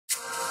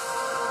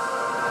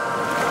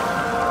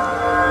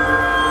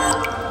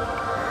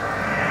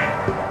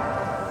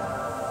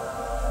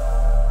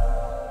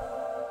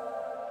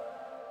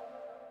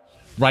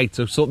Right,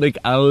 so something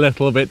a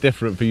little bit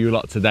different for you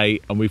lot today,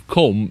 and we've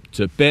come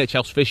to Birch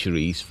House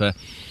Fisheries for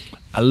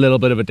a little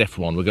bit of a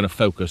different one. We're going to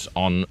focus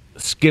on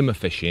skimmer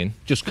fishing,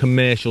 just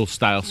commercial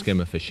style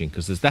skimmer fishing,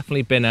 because there's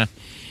definitely been a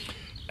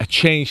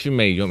change for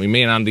me. You know what I mean?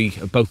 Me and Andy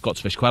have both got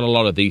to fish quite a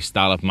lot of these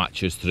style of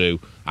matches through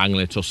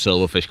angling to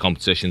silverfish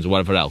competitions or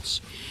whatever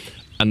else,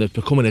 and there's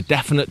becoming a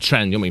definite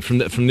trend. You know what I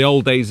mean? From the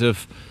old days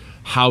of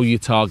how you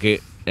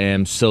target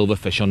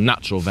silverfish on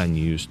natural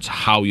venues to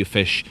how you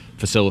fish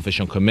for silverfish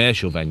on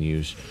commercial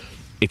venues,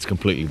 it's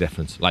completely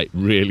different. Like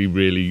really,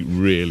 really,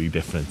 really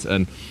different.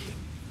 And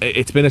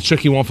it's been a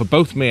tricky one for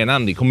both me and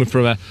Andy, coming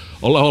from a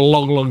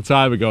long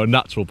time ago, a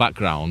natural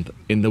background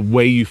in the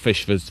way you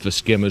fish for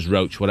skimmers,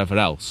 roach, whatever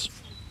else.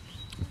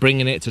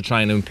 Bringing it to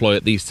try and employ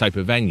at these type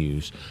of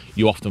venues,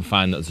 you often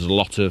find that there's a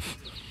lot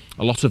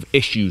of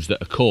issues that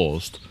are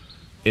caused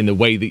in the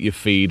way that you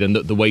feed and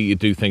the way you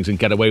do things and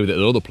get away with it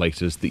at other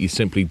places that you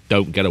simply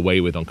don't get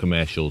away with on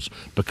commercials,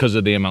 because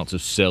of the amount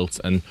of silt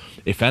and,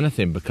 if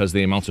anything, because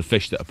the amount of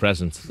fish that are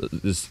present.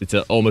 It's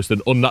almost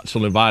an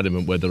unnatural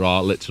environment where there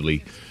are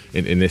literally,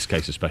 in this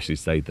case especially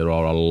today, there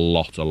are a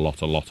lot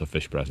of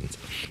fish present,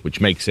 which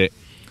makes it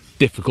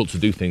difficult to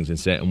do things in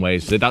certain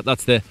ways. So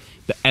that's the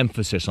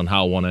emphasis on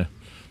how I want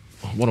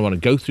to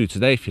go through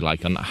today, if you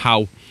like, on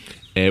how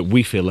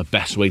we feel the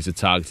best ways of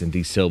targeting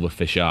these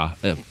silverfish are,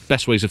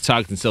 best ways of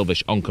targeting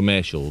silverfish on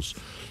commercials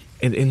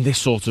in this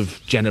sort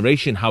of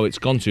generation, how it's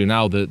gone to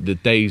now, the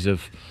days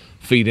of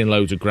feeding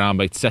loads of ground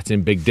bait,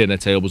 setting big dinner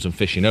tables and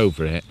fishing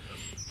over it.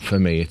 For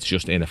me, it's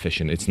just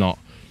inefficient. It's not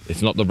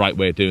the right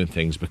way of doing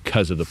things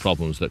because of the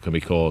problems that can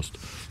be caused.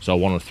 So I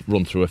want to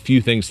run through a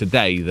few things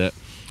today that,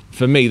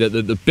 for me, that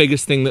the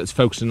biggest thing that's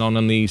focusing on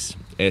these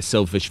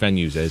silverfish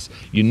venues is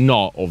you're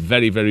not, or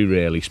very, very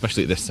rarely,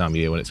 especially at this time of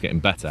year when it's getting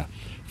better,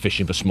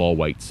 fishing for small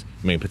weights.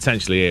 I mean,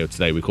 potentially here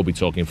today we could be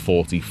talking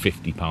 40,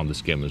 50 pounder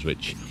skimmers,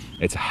 which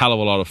it's a hell of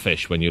a lot of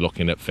fish when you're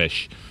looking at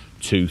fish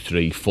 2,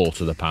 3, 4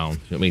 to the pound.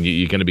 I mean,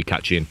 you're going to be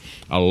catching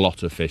a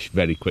lot of fish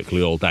very quickly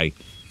all day.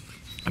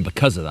 And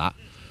because of that,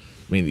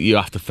 I mean, you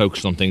have to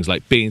focus on things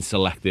like being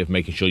selective,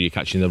 making sure you're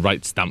catching the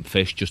right stamp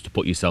fish just to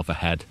put yourself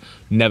ahead,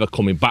 never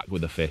coming back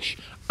with a fish,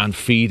 and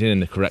feeding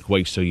in the correct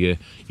way so you're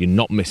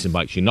not missing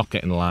bites, you're not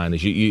getting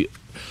liners,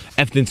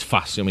 everything's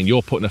fast. I mean,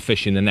 you're putting a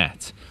fish in the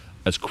net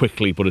as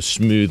quickly but as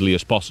smoothly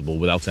as possible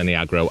without any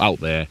aggro out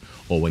there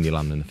or when you're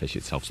landing the fish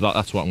itself. So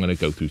that's what I'm going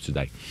to go through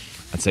today.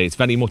 I'd say it's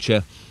very much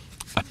a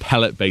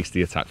pellet based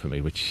attack for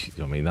me, which,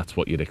 I mean, that's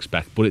what you'd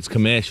expect, but it's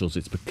commercials.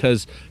 It's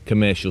because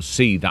commercials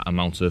see that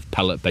amount of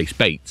pellet based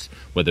baits,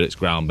 whether it's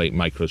ground bait,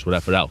 micros,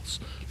 whatever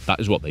else, that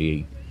is what they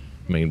eat.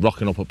 I mean,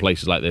 rocking up at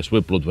places like this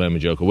with bloodworm and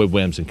joker, with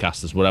worms and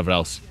casters, whatever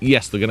else,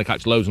 yes, they're going to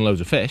catch loads and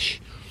loads of fish,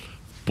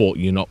 but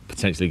you're not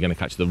potentially going to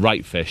catch the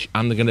right fish,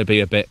 and they're going to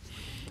be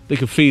they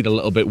can feed a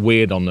little bit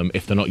weird on them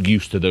if they're not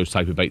used to those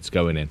type of baits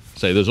going in.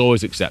 So there's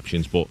always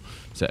exceptions, but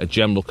a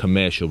general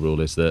commercial rule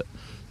is that,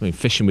 I mean,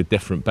 fishing with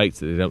different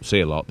baits that they don't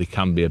see a lot, they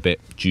can be a bit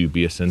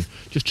dubious and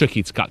just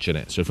tricky to catch in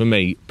it. So for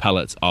me,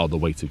 pellets are the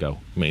way to go.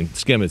 I mean,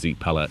 skimmers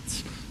eat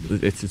pellets.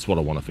 It's what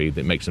I want to feed.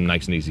 It makes them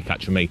nice and easy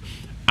catch for me.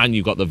 And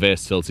you've got the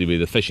versatility with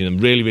either fishing them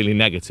really, really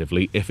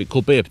negatively, if it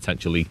could be a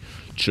potentially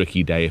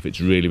tricky day, if it's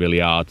really, really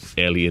hard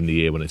early in the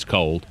year when it's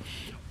cold,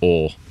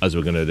 or, as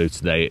we're going to do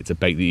today, it's a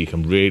bait that you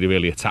can really,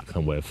 really attack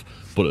them with,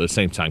 but at the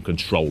same time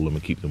control them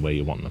and keep them where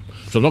you want them.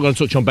 So I'm not going to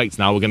touch on baits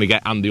now. We're going to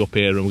get Andy up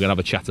here and we're going to have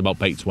a chat about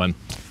baits when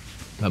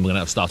we're going to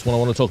have starts. What I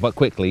want to talk about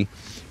quickly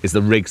is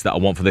the rigs that I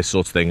want for this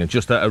sort of thing, and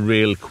just a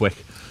real quick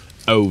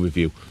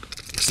overview.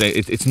 So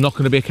it's not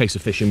going to be a case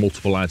of fishing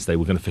multiple lines today.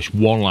 We're going to fish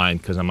one line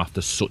because I'm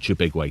after such a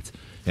big weight.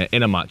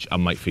 In a match, I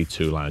might feed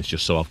 2 lines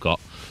just so I've got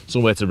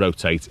somewhere to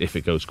rotate if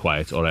it goes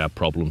quiet or I have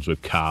problems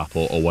with carp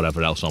or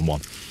whatever else on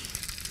one.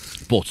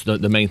 But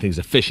the main thing is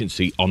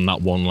efficiency on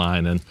that one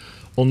line and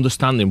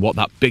understanding what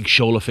that big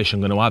shoal of fish I'm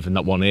going to have in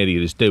that one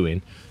area is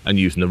doing, and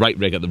using the right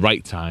rig at the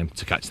right time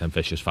to catch them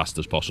fish as fast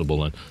as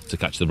possible and to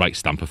catch the right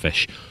stamp of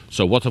fish.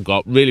 So what I've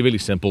got, really, really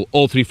simple.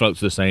 All 3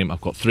 floats are the same.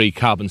 I've got 3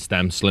 carbon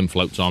stem slim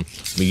floats on,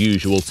 the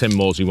usual Tim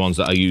Morsey ones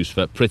that I use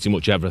for pretty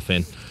much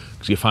everything,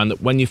 because you find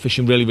that when you're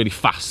fishing really, really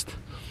fast,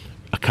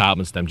 a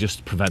carbon stem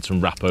just prevents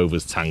from wrap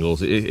overs,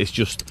 tangles.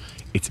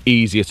 It's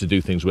easier to do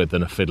things with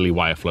than a fiddly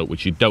wire float,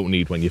 which you don't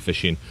need when you're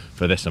fishing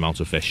for this amount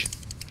of fish.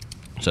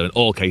 So in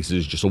all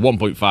cases, just a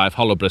 1.5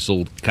 hollow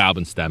bristled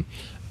carbon stem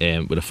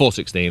with a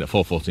 416, a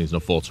 414s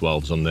and a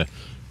 412s on the,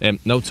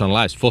 no telling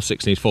lies,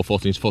 416s,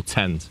 414s,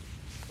 410s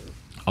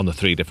on the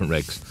 3 different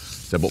rigs.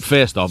 So, but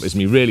first off is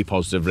my really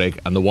positive rig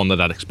and the one that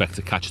I'd expect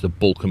to catch the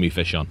bulk of me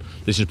fish on.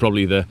 This is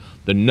probably the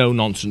no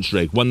nonsense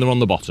rig when they're on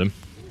the bottom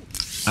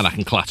and I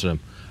can clatter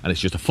them. And it's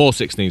just a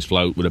 416s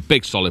float with a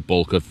big solid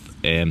bulk of,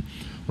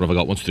 what have I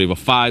got, 1, 2, 3, 4,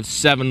 5,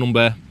 7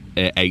 number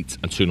 8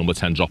 and 2 number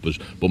 10 droppers.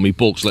 But my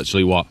bulk's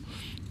literally, what,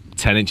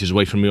 10 inches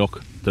away from my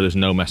hook. There is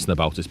no messing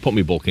about. It's put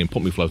my bulk in,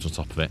 put my float on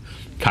top of it,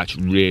 catch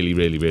really,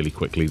 really, really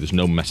quickly. There's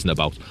no messing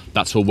about.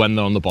 That's for when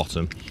they're on the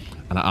bottom.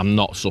 And I'm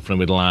not suffering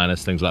with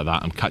liners, things like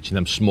that. I'm catching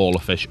them smaller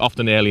fish,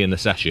 often early in the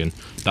session.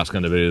 That's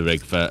going to be the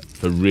rig for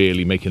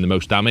really making the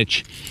most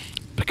damage.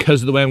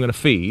 because of the way I'm going to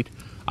feed,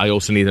 I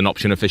also need an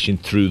option of fishing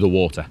through the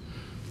water.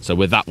 So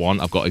with that one,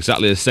 I've got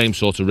exactly the same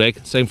sort of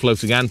rig, same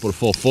float again, but a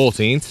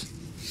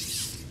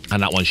 4/14,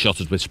 and that one's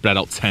shotted with spread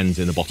out 10s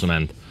in the bottom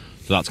end.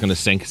 So that's going to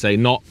sink, say,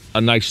 not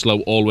a nice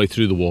slow all the way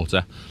through the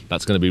water.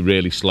 That's going to be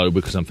really slow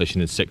because I'm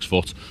fishing in 6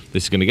 foot.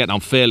 This is going to get down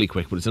fairly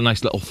quick, but it's a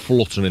nice little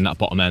flutter in that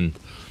bottom end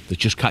that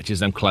just catches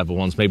them clever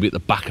ones, maybe at the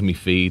back of my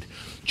feed.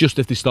 Just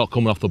if they start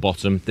coming off the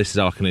bottom, this is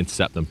how I can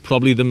intercept them.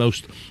 Probably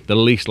the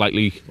least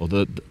likely, or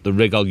the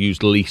rig I'll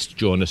use least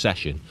during the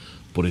session,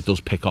 but it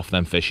does pick off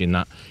them fish in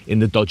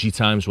the dodgy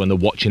times when they're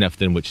watching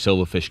everything, which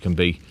silverfish can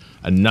be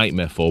a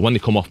nightmare for. When they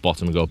come off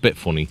bottom and go a bit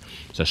funny,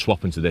 so I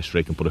swap into this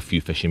rig and put a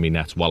few fish in my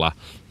net while I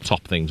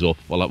top things up,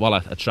 while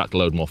I attract a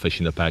load more fish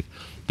in the peg.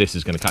 This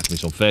is going to catch me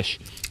some fish.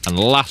 And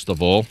last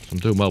of all, I'm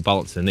doing well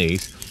balancing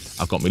these,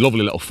 I've got my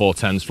lovely little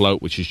 410s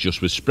float, which is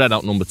just with spread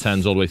out number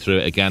 10s all the way through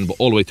it again, but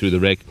all the way through the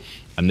rig.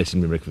 And this is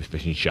my rig for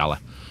fishing shallow.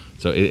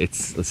 So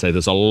it's, let's say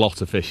there's a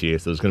lot of fish here,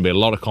 so there's going to be a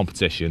lot of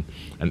competition.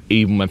 And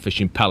even when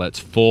fishing pellets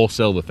for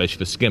silverfish,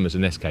 for skimmers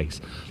in this case,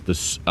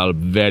 there's a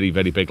very,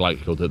 very big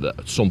likelihood that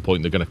at some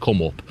point they're going to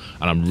come up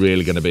and I'm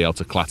really going to be able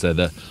to clatter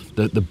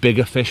the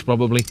bigger fish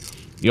probably.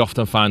 You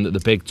often find that the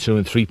big 2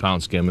 and 3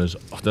 pound skimmers,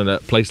 often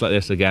at a place like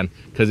this again,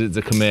 because it's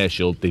a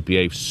commercial, they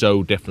behave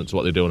so different to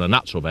what they do on a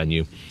natural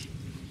venue.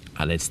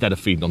 And instead of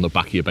feeding on the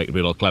back of your bait to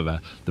be all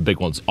clever, the big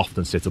ones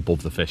often sit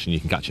above the fish and you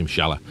can catch them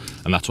shallow.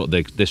 And that's what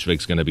this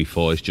rig's going to be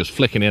for, is just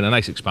flicking in a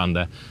nice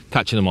expander,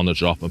 catching them on the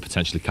drop and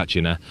potentially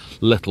catching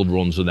little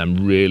runs of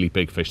them really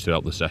big fish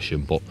throughout the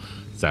session. But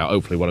so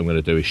hopefully what I'm going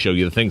to do is show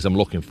you the things I'm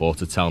looking for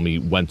to tell me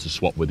when to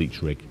swap with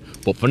each rig.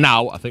 But for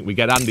now, I think we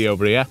get Andy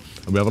over here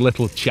and we have a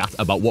little chat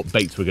about what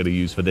baits we're going to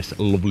use for this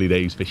lovely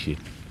day's fishing.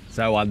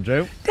 So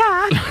Andrew,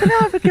 Dad, can I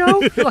have a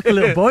go? I feel like a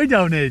little boy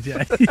down here,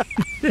 Jay.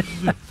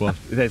 Well,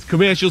 it's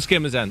commercial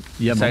skimmers then.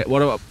 Yeah, so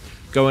what I'm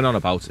going on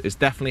about is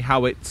definitely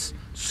how it's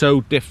so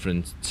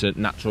different to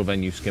natural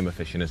venue skimmer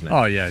fishing, isn't it?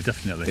 Oh yeah,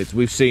 definitely.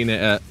 We've seen it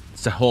at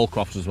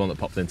Hallcroft's was one that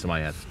popped into my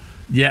head.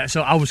 Yeah,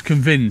 so I was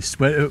convinced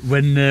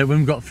when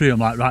we got through, I'm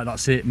like, right,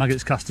 that's it,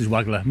 Maggots Casters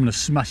Waggler, I'm going to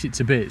smash it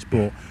to bits,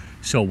 but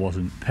so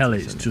wasn't.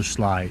 Pellets, just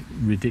like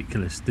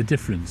ridiculous, the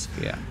difference.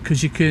 Yeah.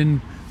 Because you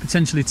can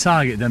potentially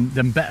target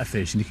them better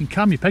fish and you can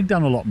calm your peg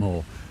down a lot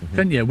more,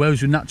 can't you?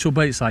 Whereas with natural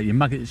baits like your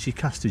maggots, your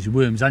casters, your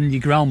worms and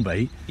your ground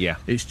bait, yeah,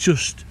 it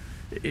just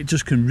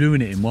can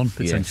ruin it in one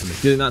potentially.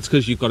 Yeah. Do you think that's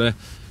because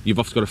you've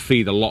often got to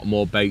feed a lot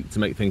more bait to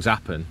make things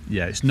happen?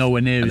 Yeah, it's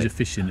nowhere near as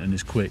efficient and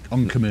as quick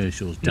on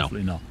commercials,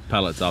 definitely not.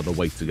 Pellets are the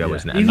way to go, yeah.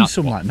 Isn't it? Even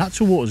some like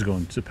natural water's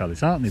going to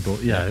pellets, aren't they?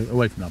 But yeah,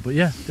 away from that. But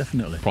yeah,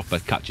 definitely. Proper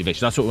catchy fish.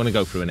 That's what we're going to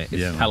go through in it.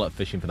 It's pellet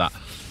fishing for that.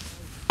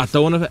 I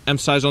don't want to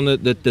emphasise on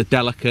the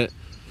delicate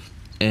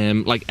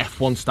like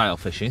F1 style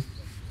fishing,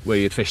 where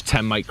you'd fish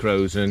 10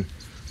 micros and, do you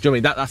know what I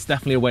mean? That's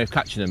definitely a way of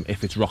catching them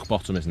if it's rock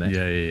bottom, isn't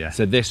it? Yeah.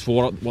 So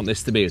what I want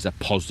this to be is a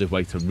positive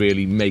way to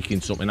really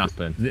making something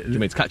happen. Do you know what I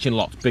mean? It's catching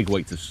lots, big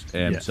weights of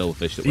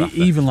silverfish that we're after.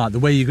 Even like the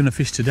way you're going to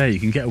fish today, you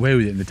can get away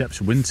with it in the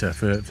depths of winter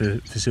for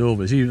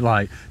silvers. Even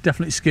like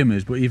definitely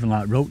skimmers, but even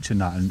like roach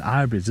and that and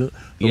hybrids,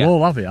 they'll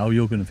all have it. How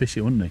you're going to fish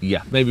it, wouldn't they?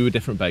 Yeah, maybe with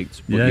different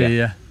baits. But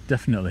yeah,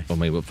 definitely. Well,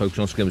 maybe we'll focus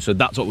on skimmers. So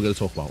that's what we're going to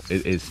talk about.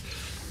 Is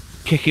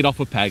kicking off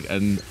a peg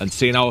and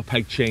seeing how a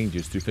peg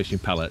changes through fishing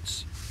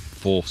pellets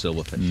for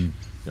silverfish.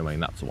 You know what I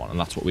mean? That's the one, and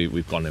that's what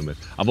we've gone in with.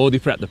 I've already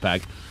prepped the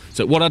peg.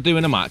 So what I'd do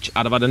in a match,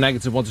 I'd have had a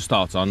negative one to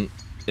start on,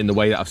 in the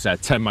way that I've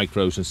said, 10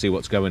 micros and see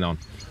what's going on.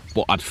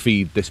 But I'd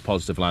feed this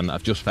positive line that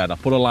I've just fed.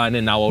 I've put a line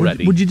in now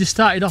already. Would you just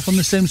started off on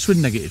the same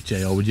swing negative,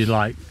 Jay, or would you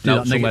like do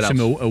that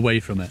negative away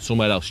from it?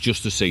 Somewhere else,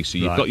 just to see. So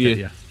you've got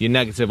your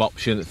negative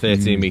option at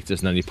 13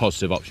 metres and then your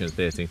positive option at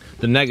 13.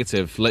 The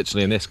negative,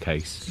 literally in this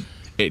case,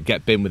 it'd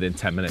get bin within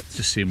 10 minutes.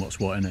 Just seeing what's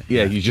what in it.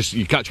 Yeah,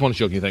 you catch one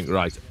shug and you think,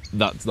 right,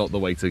 that's not the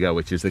way to go,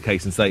 which is the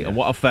case in state. And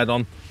what I've fed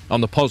on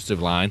the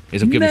positive line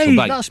is I've given some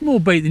bait. That's more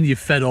bait than you've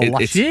fed all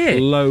last year.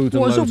 Loads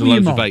and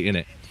loads of bait in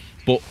it.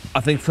 But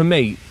I think for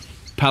me,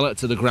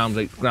 pellets are the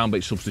ground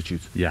bait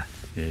substitute. Yeah.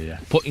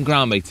 Putting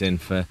ground bait in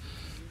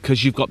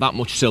because you've got that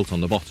much silt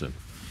on the bottom.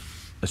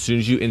 As soon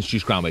as you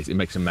introduce ground bait, it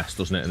makes a mess,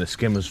 doesn't it? And the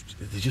skimmers,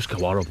 they just go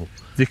horrible.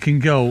 They can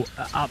go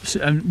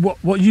absolutely. And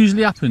what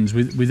usually happens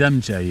with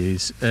MJ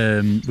is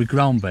with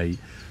ground bait,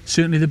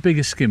 certainly the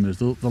bigger skimmers,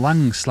 they'll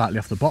hang slightly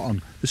off the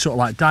bottom. They sort of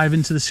like dive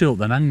into the silt,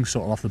 then hang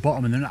sort of off the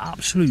bottom, and they're an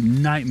absolute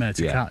nightmare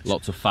to catch.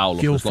 Lots of foul,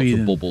 lots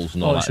of bubbles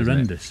and all that. It's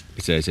horrendous.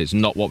 It is. It's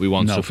not what we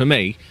want. No. So for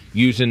me,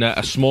 using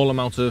a small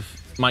amount of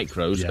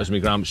micros as my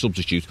ground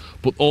substitute,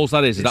 but all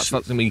that is that's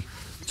to me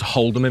to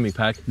hold them in my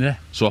peg. Yeah.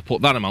 So I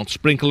put that amount,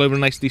 sprinkle over a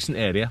nice decent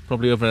area,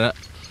 probably over a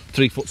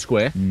 3 foot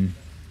square.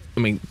 I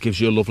mean,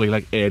 gives you a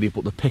lovely area,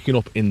 but they're picking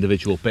up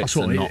individual bits.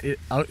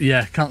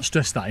 Can't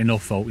stress that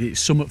enough, folks. It's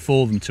something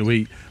for them to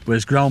eat.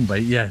 Whereas ground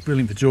bait,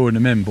 brilliant for drawing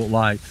them in, but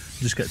like,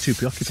 you just get too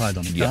preoccupied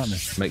on it, can't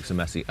they? Makes them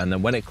messy. And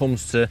then when it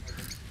comes to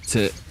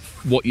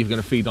what you're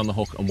going to feed on the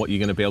hook and what you're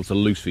going to be able to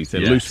loose feed,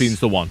 loose feed's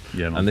the one.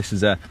 Yeah, man. And this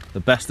is the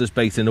bestest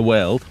bait in the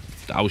world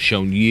that I was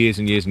shown years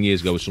and years and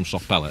years ago with some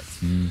soft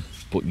pellets.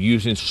 But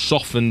using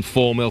softened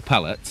 4mm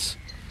pellets,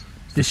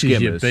 This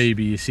is your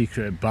baby, your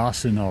secret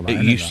bass and all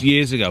that.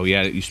 Years ago,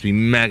 yeah, it used to be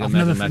mega.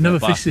 I've never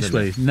fished this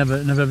way. Never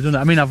ever done it.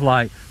 I mean, I've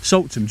like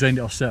soaked them, drained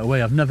it off straight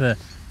away. I've never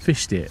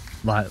fished it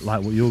like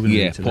what you're going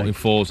to do today. Putting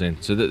fours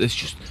in. So that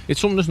it's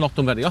something that's not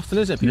done very often,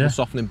 is it? People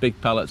softening big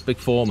pellets, big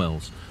 4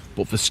 mils.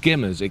 But for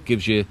skimmers, it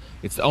gives you.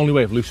 It's the only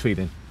way of loose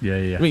feeding.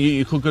 Yeah. I mean,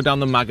 you could go down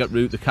the maggot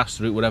route, the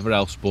caster route, whatever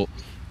else. But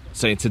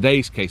say in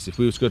today's case, if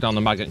we were to go down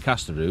the maggot and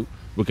caster route,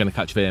 we're going to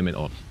catch vermin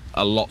on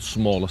a lot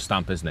smaller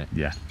stamp, isn't it?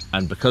 Yeah.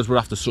 And because we're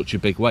after such a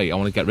big weight, I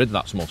want to get rid of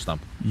that small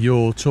stamp.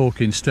 You're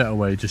talking straight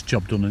away, just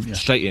job done, aren't you?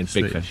 Straight in,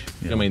 big fish.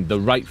 Yeah. I mean, the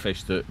right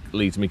fish that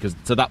leads me, because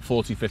to that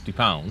 40, 50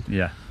 pound,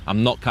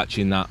 I'm not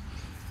catching that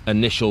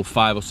initial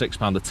 5 or 6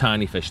 pound of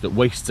tiny fish that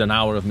wastes an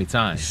hour of my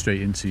time.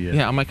 Straight into you.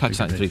 Yeah, I might catch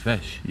that in 3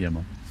 fish. Yeah,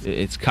 man.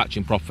 It's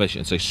catching proper fish.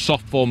 And say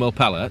soft 4 mil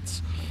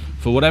pellets,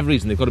 for whatever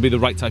reason, they've got to be the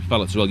right type of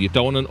pellet as well. You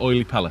don't want an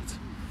oily pellet.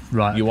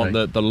 Right. You want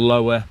the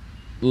lower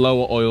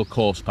oil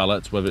coarse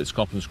pellets, whether it's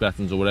Copper and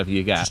Scretons or whatever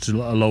you get. Just a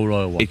lower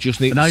oil one. It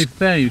just needs. And how you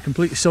prepare, you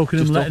completely soaking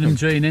them, letting them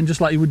drain in,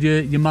 just like you would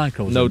your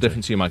micros. No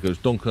different to your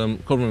micros. Dunk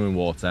them, cover them in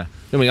water.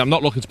 I mean, I'm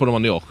not looking to put them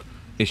on the hook.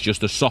 It's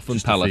just a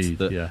softened pellet.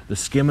 The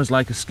skimmers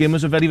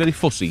Skimmers are very, very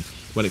fussy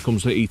when it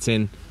comes to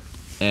eating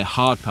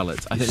hard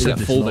pellets. I think they get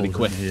full very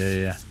quick.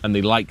 Yeah. And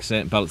they like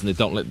certain pellets, and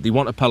they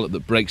want a pellet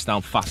that breaks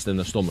down fast in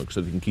the stomach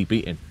so they can keep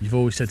eating. You've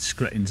always said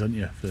Scretons, haven't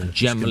you?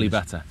 Generally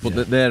better,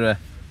 but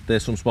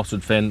there's some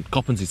spotted fin,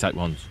 Coppensy type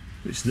ones.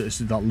 It's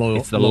that low.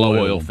 It's the low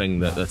oil thing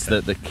that's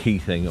the key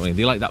thing. I mean,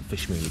 they like that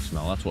fish mealy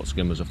smell. That's what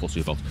skimmers are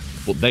fussy about.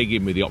 But they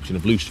give me the option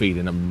of loose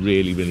feeding and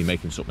really, really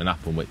making something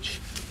happen, which.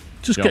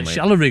 Just get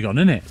shallow rig on,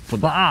 innit?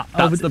 But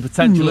that's the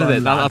potential of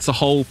it. That's the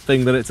whole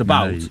thing that it's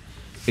about. Right.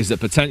 Is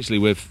that potentially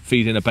with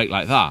feeding a bait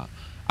like that,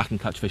 I can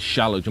catch fish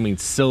shallow. Do you mean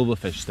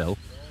silverfish still?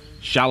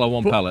 Shallow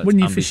on pellets. When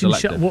you're fishing,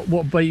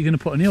 what bait are you going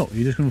to put on the hook?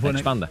 You're just going to put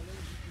an expander.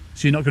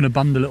 So you're not going to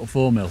band a little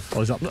 4 mil,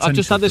 or is that? I've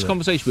just had this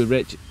conversation with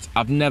Rich.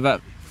 I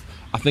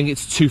think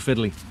it's too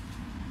fiddly.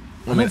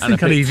 I don't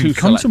think I'd even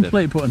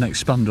contemplate putting an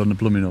expander on the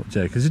blooming hook,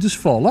 Jay, because he just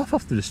fall off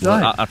after the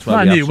strike. Well, that's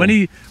why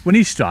when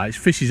he strikes,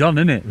 fish is on,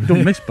 innit? He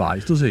don't miss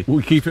bites, does he?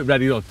 We keep it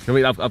ready done. I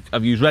mean,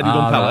 I've used ready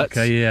done pellets.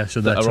 Okay, yeah, so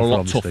that are a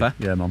lot tougher.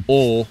 Yeah, man.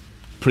 Or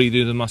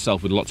pre-do them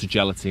myself with lots of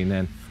gelatine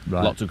in,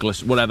 lots of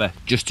glycerin, whatever,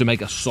 just to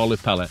make a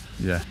solid pellet.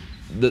 Yeah.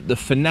 The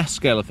finesse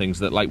scale of things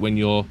that, like when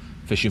you're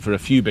fishing for a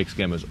few big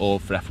skimmers or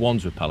for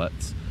F1s with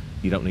pellets,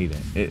 you don't need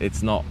it.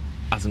 It's not,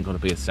 hasn't got to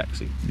be as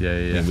sexy. Yeah.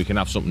 I mean, we can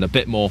have something a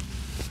bit more.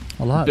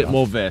 I like that.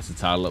 More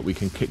versatile that we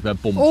can kick their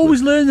bums.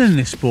 Always learning in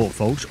this sport,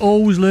 folks.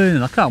 Always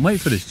learning. I can't wait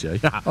for this, Jay.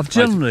 I've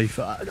generally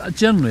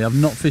I've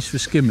not fished for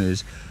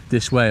skimmers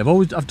this way.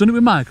 I've done it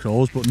with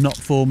micros, but not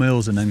 4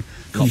 mils and then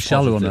come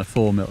shallow on a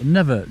 4 mil.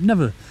 Never.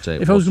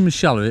 If I was going to be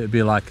shallow, it'd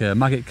be like a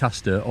maggot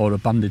caster or a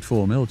banded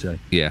 4 mil, Jay.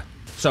 Yeah.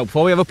 So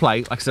before we have a play,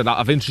 like I said,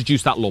 I've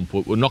introduced that lump.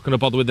 We're not going to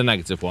bother with the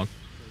negative one.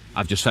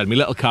 I've just fed me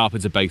little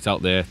carpenter bait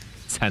out there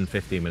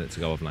 10-15 minutes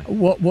ago, haven't I?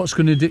 What's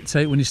going to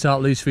dictate when you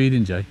start loose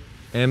feeding, Jay?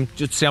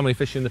 Just see how many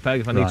fish in the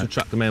peg, if I need to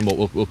track them in, but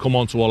we'll come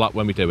on to all that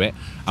when we do it.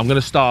 I'm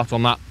going to start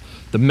on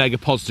the mega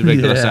positive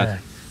rig that I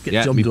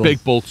said. Me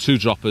big bulk, 2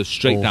 droppers,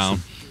 straight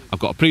down. I've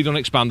got a pre-done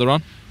expander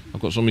on. I've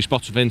got some of my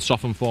spotted fin,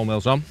 softened 4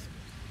 mils on,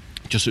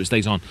 just so it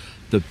stays on.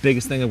 The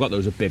biggest thing I've got though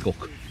is a big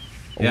hook.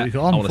 I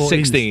want a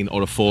 16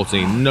 or a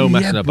 14, no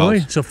messing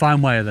about. So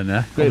fine wire then,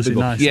 yeah? Great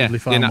nice,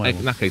 in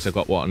that case I've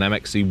got what, an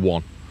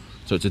MXC1.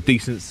 So it's a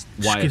decent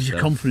wire. Just gives you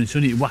confidence,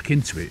 doesn't it? You whack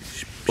into it.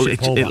 Well,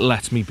 it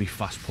lets me be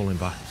fast pulling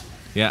back.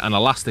 Yeah, and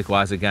elastic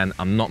wise, again,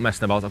 I'm not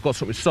messing about. I've got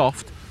something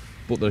soft,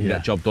 but they can get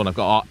the job done. I've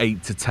got our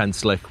 8 to 10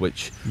 slick,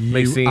 which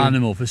may seem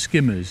animal for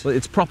skimmers. Well,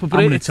 it's proper. But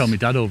I'm going to tell my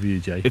dad over you,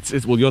 Jay.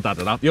 Well, your dad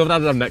would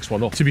have next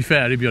one up. To be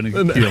fair, he'd be on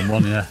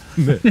one, yeah.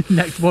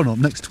 Next one up,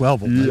 next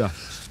 12 up. Yeah.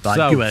 Right,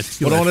 so, go ahead.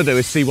 What I want to do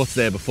is see what's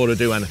there before I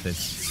do anything.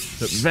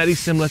 But very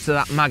similar to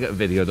that maggot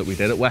video that we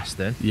did at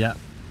Western. Yeah.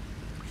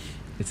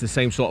 It's the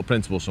same sort of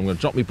principle, so I'm going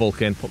to drop my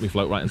bulk in, put my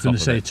float right on top of it. I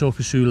was going to say, talk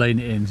us through laying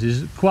it in.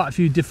 There's quite a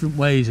few different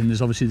ways, and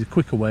there's obviously the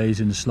quicker ways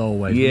and the slower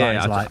ways.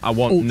 Yeah, I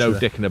want no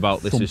dicking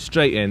about. This is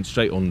straight in,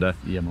 straight under.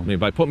 Yeah, man. I mean,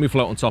 by putting my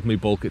float on top of my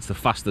bulk, it's the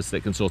fastest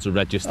it can sort of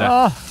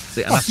register.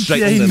 See, and that's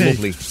straight under,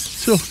 lovely.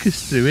 Talk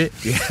us through it.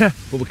 Yeah,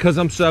 but because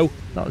I'm so...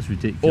 That was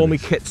ridiculous. All my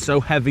kit's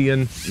so heavy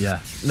and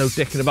no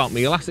dicking about.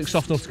 Me elastic's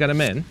soft enough to get them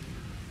in,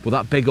 but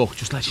that big hook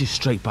just lets you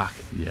straight back.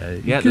 Yeah,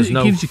 it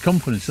gives you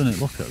confidence, doesn't it?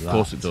 Look at that. Of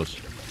course it does.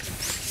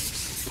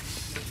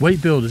 Weight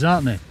builders,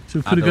 aren't they? So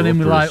we could have gone in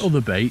with like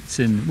other baits,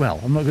 and well,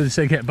 I'm not going to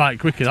say get back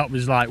quicker. That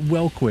was like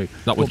well quick.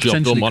 That was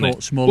job done, wasn't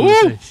it?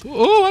 Smaller fish.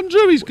 Oh,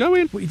 Andrew, he's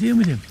going. What are you doing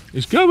with him?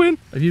 He's going.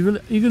 Are you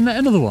going to net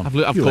another one?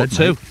 I've got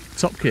 2.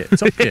 Top kit.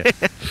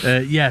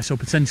 Yeah, so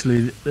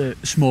potentially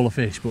smaller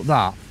fish, but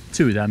that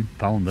 2 of them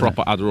pound.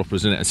 Proper adder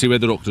uppers, isn't it? And see where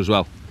they're hooked as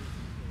well.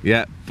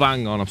 Yeah,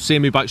 bang on. I'm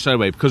seeing me bite straight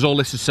away because all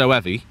this is so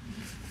heavy.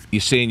 You're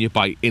seeing your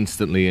bite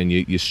instantly and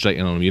you're straight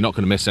in on them. You're not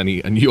going to miss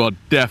any, and you are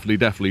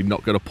definitely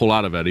not going to pull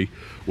out of any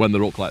when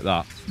they're hooked like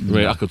that. I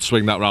mean, I could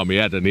swing that round my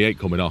head and he ain't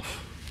coming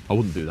off. I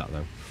wouldn't do that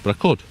though, but I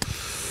could.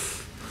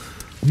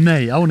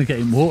 Mate, I want to get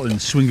in water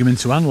and swing him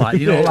into hand, like,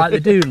 you know, like they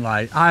do in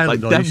like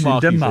Ireland like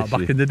or Denmark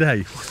back in the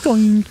day.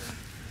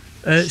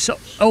 So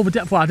over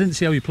depth, I didn't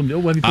see how you plumbed it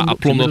up. I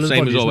plumbed up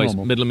same as always,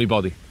 middle of my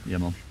body. Yeah,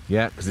 man.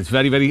 Yeah, because it's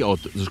very, very odd.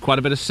 There's quite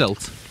a bit of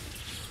silt,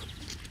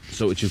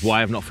 so which is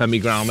why I've not fed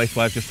me groundbait,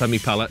 why I've just fed me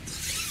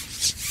pellets.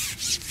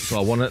 So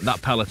I want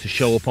that pellet to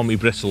show up on me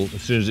bristle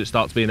as soon as it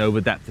starts being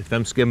over depth. If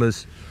them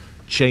skimmers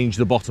change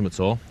the bottom at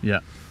all. Yeah.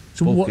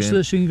 So what's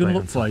the thing you're going to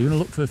look for? You're going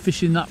to look for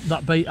fishing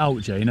that bait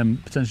out, Jay, and then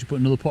potentially put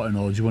another pot in,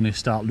 or do you want to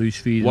start loose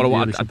feeding? What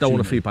I don't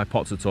want to feed by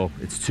pots at all.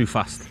 It's too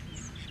fast.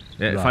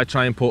 Yeah, right. If I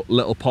try and put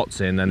little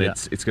pots in, then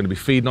it's going to be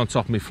feeding on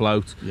top of my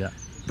float. Yeah.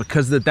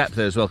 Because of the depth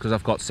there as well, because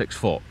I've got 6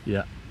 foot.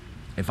 Yeah.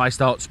 If I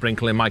start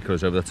sprinkling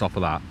micros over the top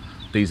of that,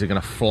 these are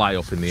going to fly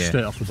up in the air.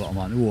 Straight off the bottom,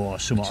 man. Whoa,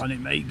 something on it,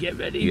 mate. Get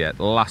ready. Yeah,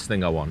 the last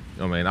thing I want.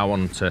 I mean, I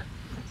want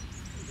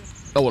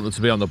them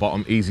to be on the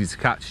bottom, easy to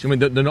catch. I mean,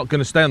 they're not going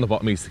to stay on the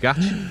bottom easy to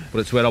catch, but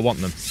it's where I want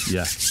them.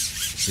 Yeah. You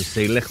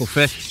see little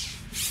fish,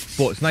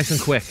 but it's nice and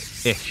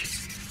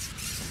quick-ish.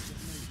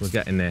 We're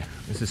getting there.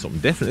 This is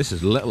something different. This is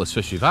the littlest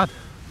fish we've had.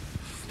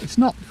 It's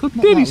not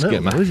that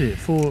Skimmer, little, is it?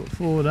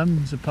 4 of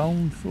them's a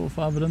pound, 4 or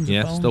 5 of them's a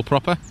pound. Yeah, still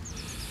proper.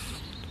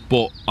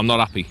 But I'm not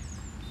happy.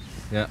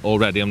 Yeah,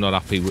 already I'm not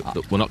happy.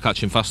 We're not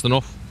catching fast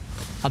enough.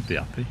 I'd be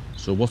happy.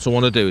 So what I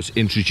want to do is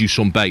introduce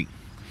some bait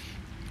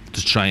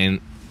to try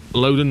and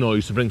load a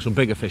noise to bring some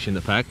bigger fish in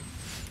the peg,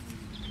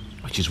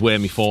 which is where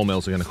my 4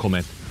 mils are going to come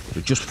in.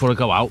 But just before I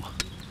go out,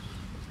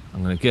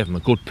 I'm going to give them a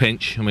good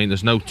pinch. I mean,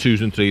 there's no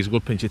 2s and 3s, a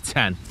good pinch of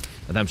 10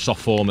 of them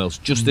soft 4 mils,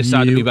 just this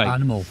side of my bait.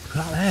 Animal. Look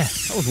at that there.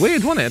 That was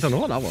weird, wasn't it? I don't know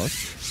what that was.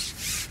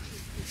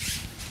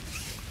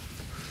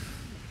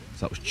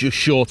 So that was just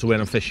short of where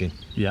I'm fishing.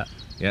 Yeah.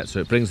 Yeah, so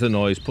it brings the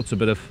noise, puts a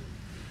bit of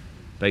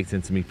bait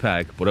into me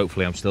peg, but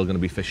hopefully I'm still going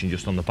to be fishing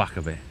just on the back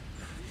of it.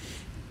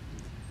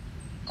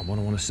 And what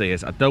I want to see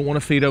is, I don't want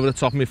to feed over the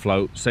top of my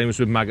float, same as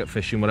with maggot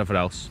fishing, whatever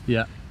else.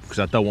 Yeah. Because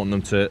I don't want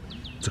them to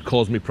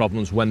cause me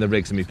problems when the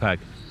rig's in me peg.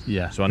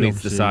 Yeah. So I need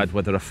to decide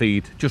whether I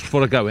feed just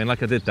before I go in,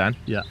 like I did then.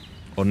 Yeah.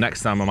 Or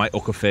next time I might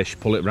hook a fish,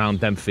 pull it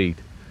round, then feed.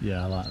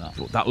 Yeah, I like that.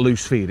 But that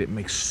loose feed, it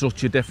makes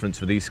such a difference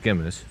for these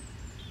skimmers.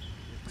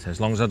 So as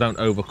long as I don't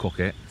overcook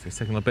it, so it's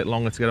taking a bit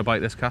longer to get a bite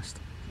this cast.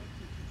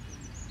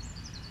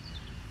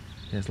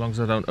 Yeah, as long as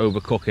I don't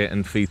overcook it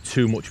and feed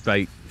too much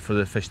bait for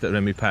the fish that are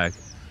in my peg,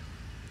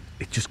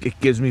 it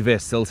gives me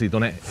versatility,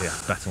 doesn't it? Yeah,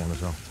 better one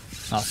as well.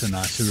 That's a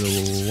nicer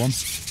little one.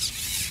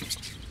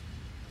 Just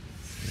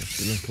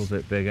a little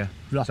bit bigger.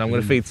 Rapid. So I'm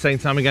going to feed same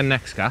time again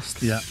next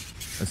cast. Yeah.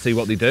 And see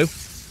what they do.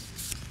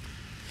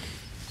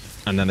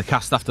 And then the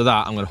cast after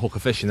that, I'm going to hook a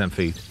fish and then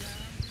feed.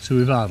 So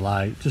we've had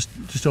like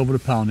just over a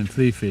pound in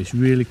 3 fish,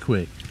 really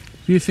quick.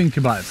 If you think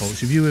about it,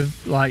 folks, if you were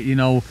like, you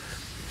know,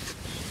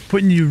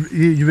 putting your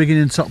rigging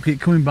in top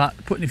kit, coming back,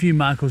 putting a few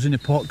micros in the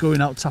pot,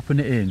 going out, tapping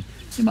it in,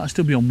 you might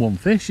still be on 1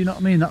 fish, you know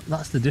what I mean?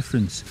 That's the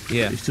difference.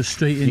 Yeah. It's just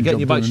straight in. You're getting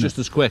your bites just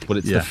as quick, but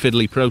it's the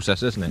fiddly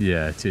process, isn't it?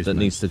 Yeah, it is. That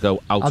needs to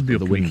go out I'd be of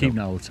the window. keep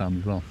that all the time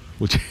as well.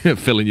 Which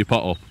filling your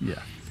pot up.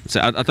 Yeah. So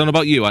I don't know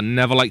about you, I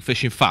never like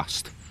fishing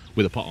fast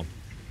with a pot on.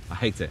 I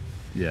hate it.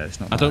 Yeah, it's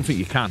not. I don't think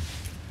you can.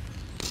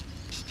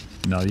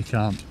 No, you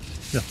can't.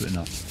 Definitely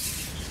not.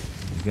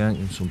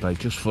 Getting some bait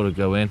just before I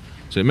go in.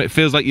 So it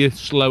feels like you're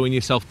slowing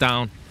yourself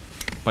down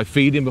by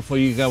feeding before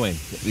you go in.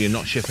 You're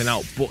not shipping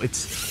out, but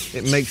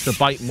it makes the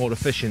bite more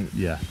efficient.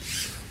 Yeah.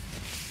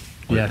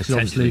 Yeah, because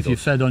obviously if you're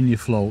fed on your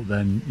float,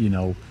 then, you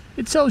know,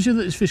 it tells you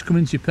that there's fish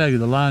coming into your peg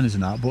with the liners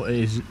and that, but it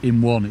is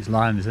in one, it's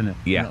liners, isn't it?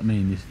 Yeah. You know what I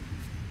mean? You're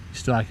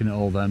striking it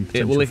all then.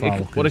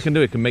 What it can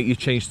do, it can make you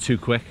change too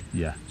quick.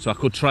 Yeah. So I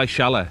could try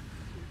shallow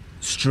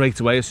straight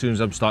away as soon as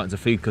I'm starting to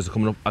feed, because they're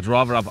coming up. I'd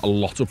rather have a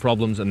lot of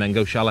problems and then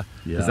go shallow,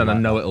 because then I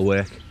know it'll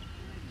work.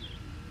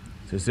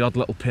 So there's the odd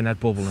little pinhead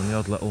bubble and the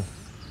odd little...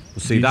 We'll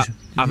see that,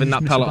 having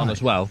that pellet on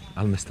as well,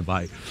 I missed a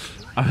bite.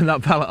 Having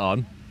that pellet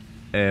on,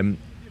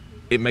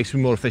 it makes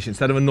me more efficient.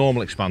 Instead of a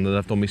normal expander that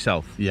I've done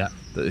myself, that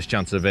there's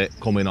chance of it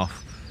coming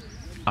off.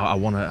 I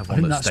want to. I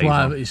think that's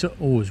why it's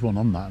always one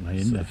on that, mate,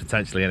 isn't it?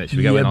 Potentially, in it. Should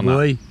we go in on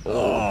that?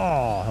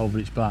 Oh, over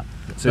its back.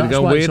 So that's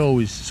go why weird. It's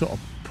always sort of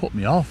put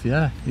me off.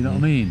 Yeah, you know what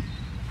I mean.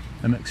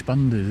 Them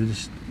expanders,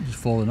 they're just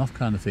falling off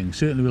kind of thing.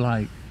 Certainly, we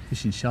like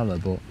fishing shallow,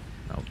 but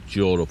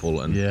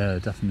durable and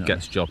definitely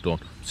gets the job done.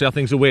 See how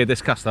things are weird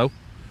this cast though.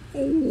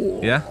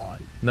 Yeah,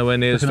 nowhere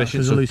near as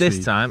fishing. So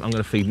this time I'm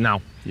going to feed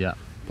now. Yeah.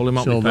 Pull him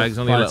out my pegs,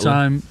 only a little. By the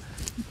time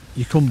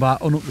you come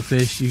back, unhook the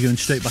fish, you're going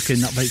straight back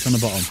in, that bait's on the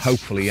bottom.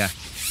 Hopefully, yeah.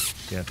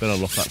 Yeah, bit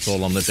of luck, that's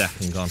all on the deck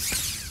and gone.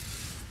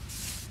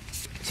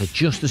 So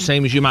just the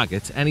same as your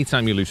maggots,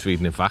 anytime you lose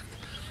feeding, in fact,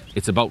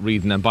 it's about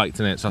reading them bites,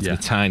 isn't it? So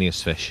that's the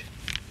tiniest fish.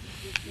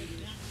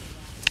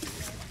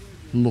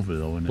 Lovely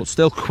though, isn't it? But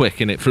still quick,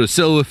 innit? For a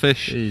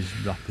silverfish. It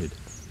is rapid.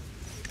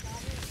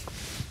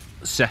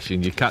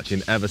 Session, you're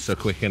catching ever so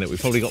quick, innit? We've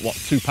probably got, what,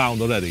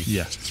 £2 already?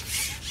 Yeah.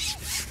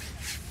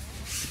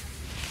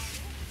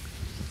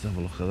 Let's have a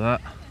look at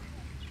that.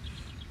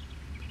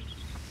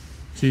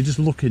 So you're just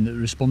looking at the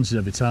responses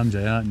every time,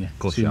 Jay, aren't you? Of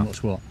course, seeing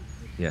what's what.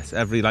 Yes,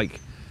 every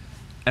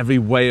every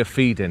way of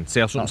feeding. See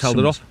how something's held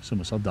it up?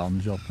 Someone's had that on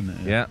the job, isn't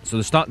it? Yeah,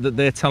 so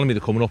they're telling me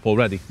they're coming up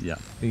already. Yeah.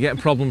 You're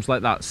getting problems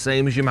like that,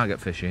 same as your maggot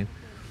fishing,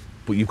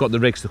 but you've got the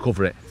rigs to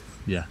cover it.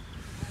 Yeah.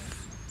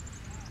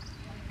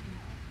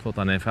 Put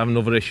that in. If I have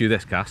another issue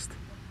this cast,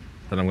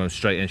 then I'm going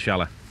straight in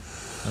shallow.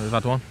 Oh, we've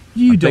had one.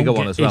 You a don't bigger get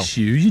one as well.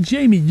 issues. You're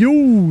Jamie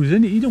Hughes,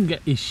 isn't it? You don't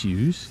get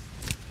issues.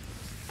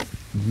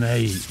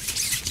 Mate.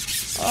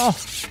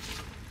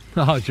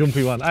 Oh,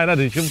 jumpy one. I had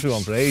a jumpy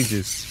one for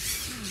ages.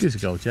 Give us a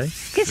go, Jay.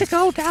 Give us a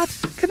go, Dad.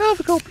 Can I have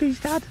a go, please,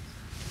 Dad?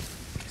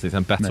 See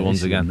them better Mate,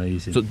 ones again.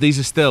 Amazing. So these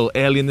are still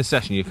early in the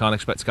session. You can't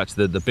expect to catch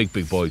the big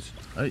boys.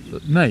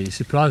 Mate, it's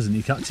surprising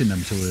you're catching them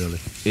so early.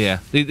 Yeah,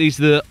 these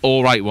are the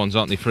all right ones,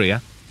 aren't they? Free, yeah.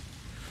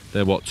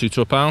 They're what, 2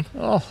 to a pound?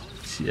 Oh,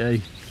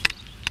 Jay.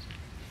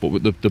 But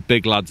with the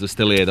big lads are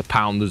still here. The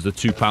pounders, the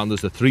 2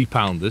 pounders, the 3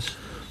 pounders.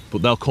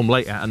 But they'll come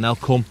later, and they'll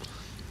come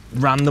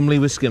randomly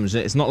with skimmers.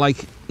 It's not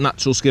like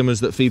natural skimmers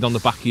that feed on the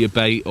back of your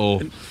bait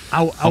or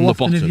How on the often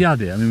bottom. have you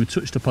had it? I mean, we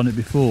touched upon it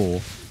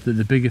before, that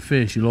the bigger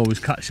fish, you'll always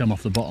catch them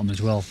off the bottom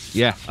as well.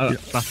 Yeah,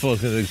 that's what I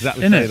was going to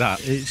exactly Isn't say it?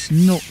 that. It's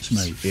nuts,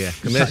 mate. Yeah,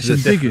 You catch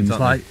some big ones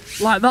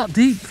like that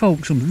deep,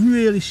 folks. Some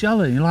really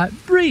shallow. And you're like,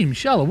 Bream,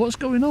 shallow. What's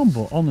going on?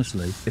 But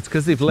honestly, It's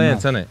because they've learned,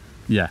 isn't it?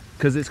 yeah.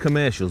 Because it's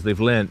commercials, they've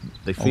learned.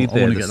 They feed I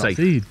there, want to they're get that safe.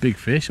 feed. Big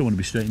fish. I want to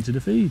be straight into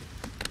the feed.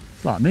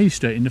 Like me,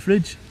 straight in the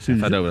fridge.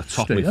 I've had over the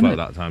top of my float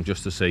that time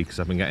just to see,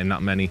 because I've been getting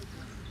that many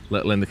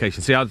little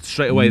indications. See, I had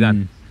straight away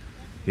then.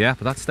 Yeah,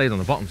 but that stayed on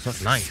the bottom, so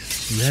that's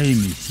nice.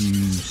 Jamie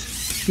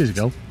Hughes. Give us a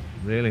go.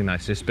 Really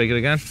nice. This bigger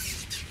again.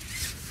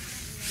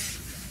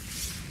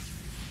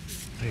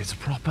 It's a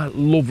proper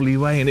lovely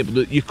way in it,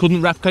 but you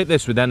couldn't replicate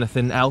this with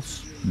anything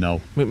else. No.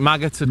 With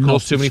maggots would Not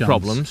cause too a many chance.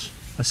 problems.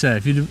 I say,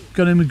 if you've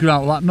got in with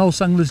ground, like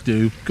most anglers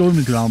do, go in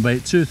with ground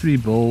bait, 2 or 3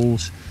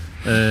 bowls,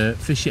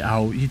 fish it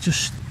out.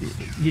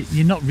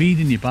 You're not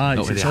reading your bites.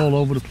 Not really It's all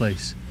over the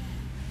place.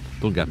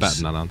 Don't get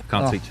better than that.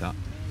 Can't teach that.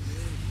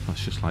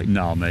 That's just like.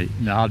 No, mate.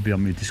 No, I'd be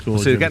on my Discord.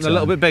 So you're getting a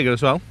little bit bigger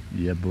as well.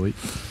 Yeah, boy.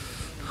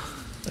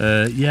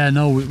 Yeah,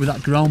 no, with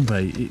that ground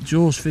bait, it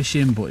draws fish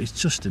in, but it's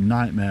just a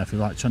nightmare for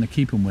like trying to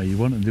keep them where you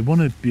want them. They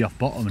want to be off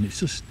bottom, and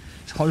it's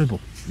horrible,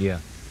 Yeah.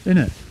 isn't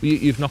it?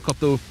 You've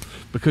knocked up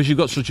because you've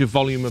got such a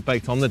volume of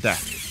bait on the deck.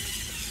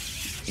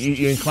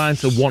 You're inclined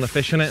to want to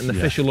fish on it, and the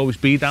fish will always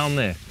be down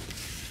there.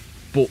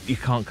 But you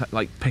can't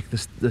like pick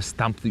the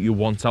stamp that you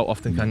want out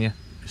often, can you?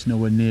 It's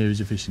nowhere near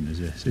as efficient as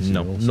this.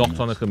 No, not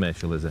on a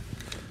commercial, is it?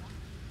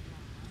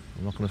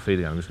 I'm not going to feed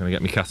it. I'm just going to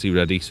get my Cassie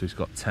ready, so he's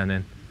got 10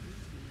 in.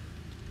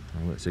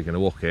 I'm literally going to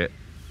walk it,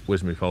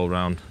 whiz my pole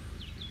round.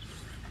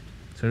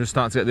 So I'm just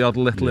starting to get the odd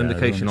little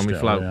indication on my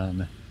float.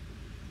 You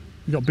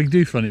got big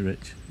doof on it,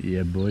 Rich?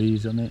 Yeah, boy,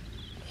 he's on it.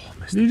 Oh,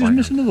 Did you just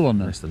miss another one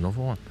then? Missed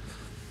another one.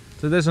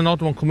 So there's an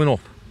odd one coming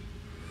up.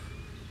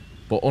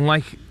 But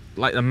unlike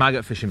the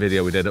maggot fishing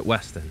video we did at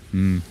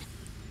Weston,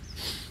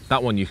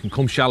 that one you can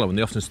come shallow and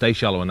they often stay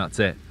shallow and that's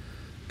it.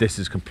 This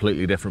is a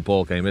completely different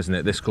ball game, isn't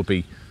it? This could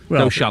be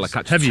go shallow,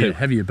 catch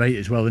heavier bait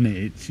as well, isn't it?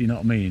 It's, you know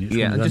what I mean? It's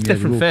yeah, and just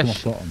different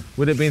fish.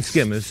 With it being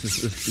skimmers,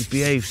 they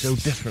behave so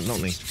different,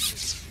 don't they? I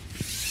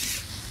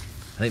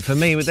think for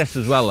me with this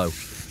as well though,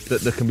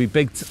 that there can be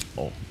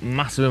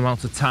massive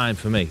amounts of time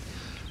for me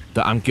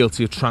that I'm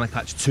guilty of trying to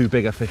catch too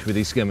big a fish with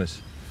these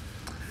skimmers.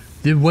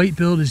 The weight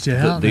builders,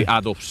 aren't they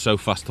add up so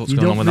fast. What's you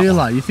going on with that one? You don't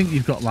realise, you think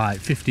you've got like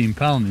 15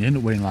 pounds, you end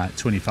up weighing like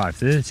 25,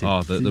 30.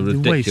 Oh, they're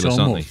ridiculous,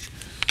 aren't they?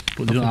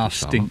 But they don't have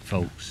stink,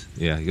 folks.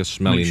 Yeah, you got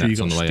smelly nets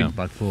on the way out. Make sure you got a stink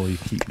bag for your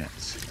keep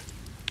nets.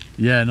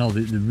 Yeah, no,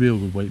 they're real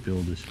good weight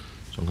builders. So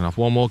I'm going to have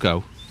one more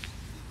go.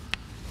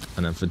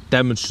 And then for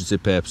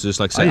demonstrative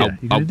purposes, like I say, you're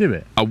going to do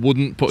it? I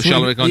wouldn't put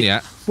shallow rig on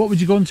yet. What would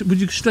you go into? Would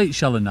you go straight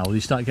shallow now? Would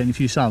you start getting a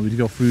few sound? Would you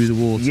go through the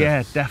water?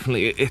 Yeah,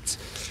 definitely. It's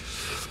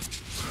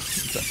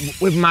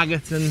with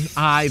maggot and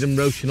hide and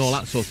roach and all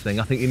that sort of thing,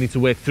 I think you need to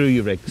work through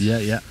your rigs. Yeah,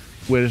 yeah.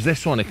 Whereas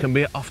this one, it can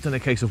be often a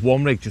case of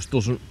one rig just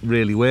doesn't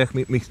really work.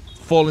 Me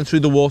falling through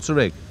the water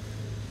rig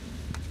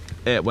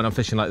when I'm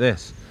fishing like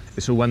this,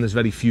 it's for when there's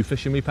very few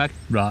fish in me peg.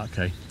 Right,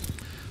 okay.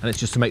 And it's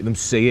just to make them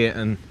see it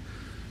and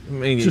I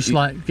mean, just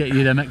like get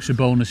you them extra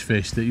bonus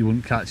fish that you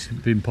wouldn't catch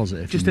being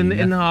positive. Just in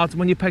the hard,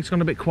 when your peg's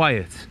gone a bit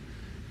quiet,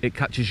 it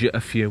catches you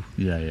a few.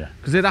 Yeah, yeah.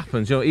 Because it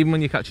happens, you know, even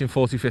when you're catching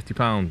 40, 50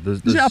 pounds.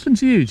 Does it happen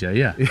to you, Jay?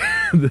 Yeah.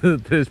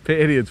 There's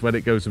periods when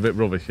it goes a bit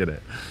rubbish, in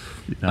it.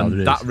 No,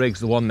 and that rig's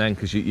the one then,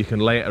 because you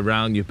can lay it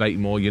around, you bait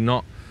more, you're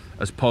not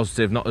as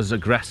positive, not as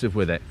aggressive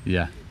with it.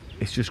 Yeah.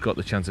 It's just got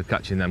the chance of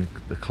catching them,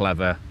 the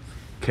clever,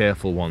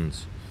 careful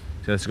ones.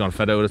 So this has gone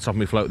fed over the top of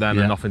my float then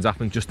and nothing's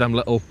happened, just them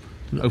little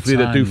hopefully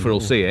the doofer will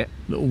see it.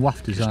 Little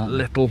wafters, just aren't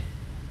little.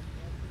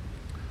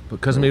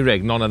 But because of my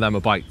rig, none of them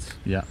are bites.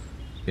 Yeah.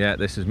 Yeah,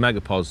 this is mega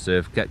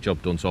positive, get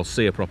job done, so I'll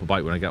see a proper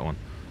bite when I get one.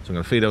 So I'm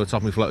going to feed over the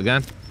top of my float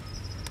again.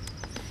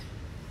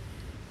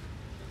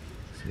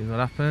 See what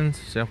happens,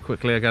 see how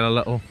quickly I get a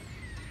little.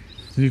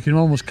 You can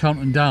almost count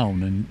them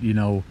down and, you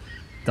know,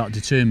 that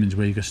determines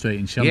where you go straight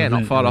in shallow. Yeah,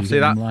 not far off, see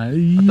that? Like, I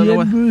don't know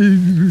where.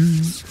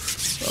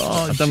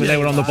 Oh, I don't know they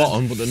were on the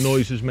bottom, but the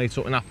noise has made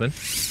something happen.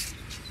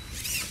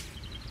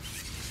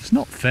 It's It's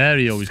not fair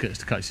he always gets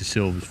to catch the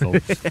silvers,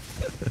 folks.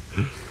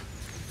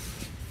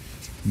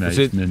 Mate,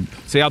 See, it's mint.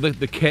 see how the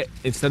kit,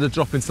 instead of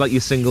dropping to like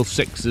your single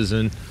sixes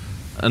and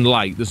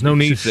light, there's no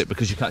need for it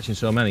because you're catching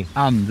so many.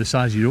 And the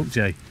size of your hook,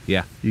 Jay.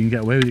 Yeah. You can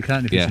get away with it,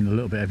 can't you, if Yeah. it's in a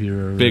little bit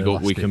heavier. Big hook,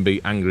 we elastic. can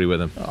be angry with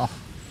them. Oh.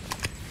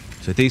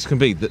 So these can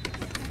be,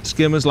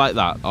 skimmers like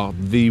that are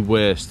the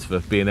worst for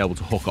being able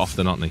to hook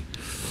often, aren't they?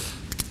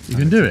 You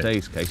can do In it.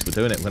 today's case, we're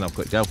doing it. We're going to have a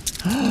quick go.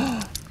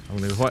 I'm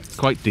going to go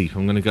quite deep.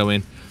 I'm going to go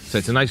in. So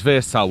it's a nice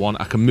versatile one.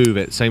 I can move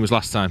it, same as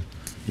last time.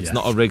 It's Yeah.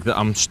 not a rig that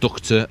I'm stuck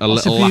to a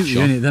That's the little lash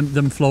beauty, on. innit?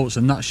 Them floats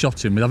and that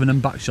shotting, with having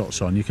them back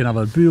shots on, you can have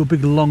a real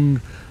big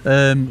long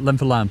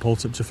length of line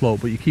pulled up to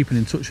float, but you're keeping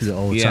in touch with it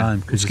all the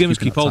time. Well, skimmers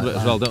keep hold of it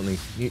as well, don't they?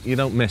 You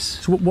don't miss.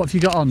 So what have you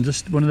got on?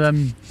 Just one of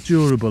them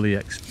durably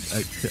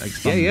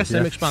expanders? Yeah,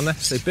 same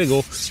expander. They're big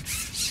up,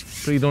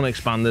 pre-done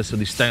expanders, so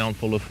they stay on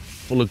full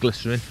of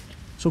glycerin.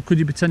 So could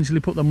you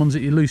potentially put them ones that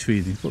you're loose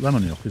feeding, put them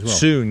on your hook as well?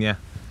 Soon, yeah.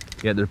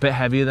 Yeah, they're a bit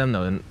heavier then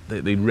though, and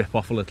they rip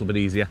off a little bit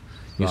easier.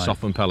 You Right.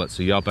 soften pellets,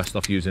 so you're best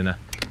off using an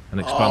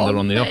expander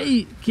on the hook.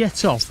 Mate,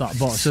 get off that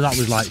bottom. So that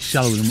was like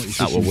shallower than what you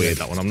That fishing was weird, with.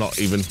 that one. I'm not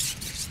even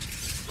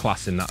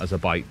classing that as a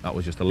bite. That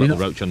was just a little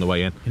not- roach on the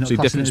way in. you're not See,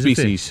 classing different it as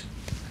a species.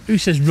 Who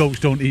says roach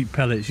don't eat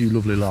pellets, you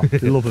lovely lot?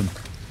 They love them.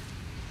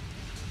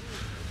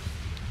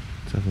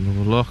 Let's have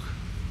another look.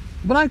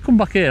 When I come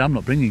back here, I'm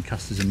not bringing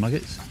casters and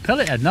maggots.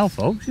 Pellet head now,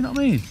 folks, you know what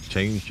I mean?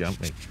 Changed, haven't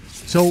we?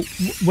 So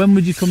when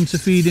would you come to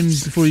feed him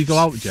before you go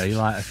out, Jay?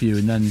 Like a few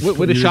and then... With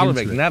put a your shallow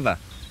into rig, it? never.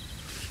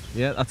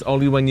 Yeah, that's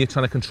only when you're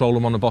trying to control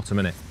them on the bottom,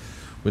 innit?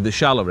 With the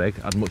shallow rig,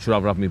 I'd much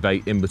rather have my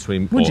bait in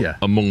between Would or you?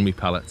 among me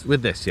pellets.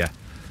 With this, yeah.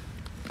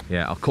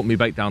 Yeah, I'll cut my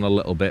bait down a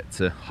little bit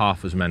to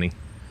half as many.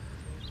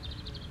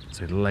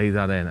 So lay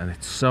that in, and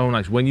it's so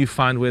nice. When you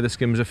find where the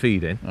skimmers are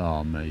feeding,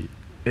 Oh, mate.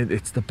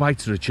 it's the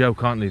bites are a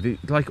joke, aren't they? They're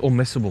like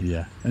unmissable.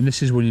 Yeah. And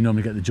this is when you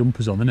normally get the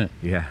jumpers on, isn't it?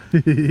 Yeah.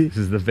 This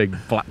is the big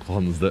black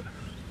ones that...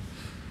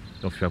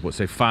 But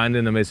say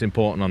finding them is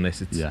important on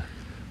this.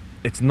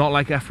 It's not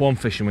like F1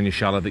 fishing when you're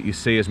shallow that you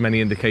see as many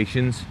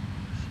indications,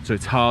 so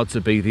it's hard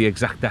to be the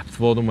exact depth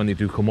for them when they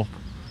do come up.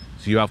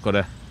 So you have got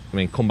to,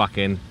 come back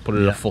in, put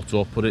it a foot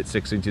up, put it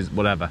 6 inches,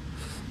 whatever.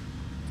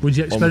 Would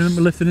you experiment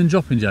with lifting and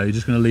dropping, Jay? You're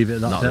just going to leave it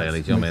at that Not depth?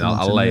 really, do you know what I mean?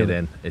 I'll lay it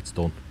in, it's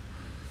done.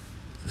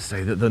 To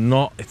say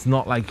that it's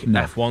not like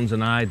F1s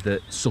and I'd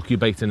that suck your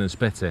bait in and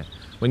spit it.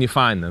 When you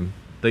find them,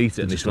 they eat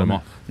it and they swim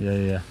off.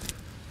 Yeah.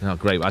 No,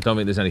 great, but I don't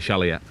think there's any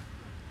shallow yet.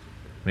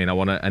 I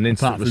want an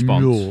instant Apart from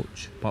response.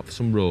 roach. Apart from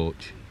some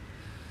roach.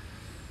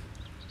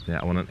 Yeah,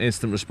 I want an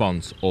instant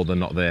response, or they're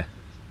not there.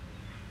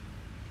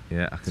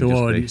 Yeah, I can So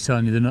just already be. it's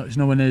telling you they're not, it's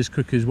nowhere near as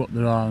quick as what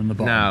there are on the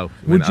bottom. No.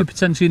 Would you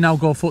potentially now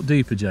go a foot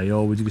deeper, Jay,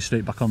 or would you go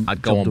straight back on?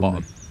 I'd go on top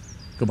bottom. dummy?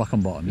 Go back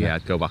on bottom. Yeah,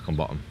 I'd go back on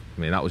bottom.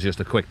 That was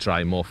just a quick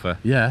try, more for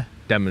Yeah.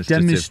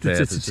 demonstrative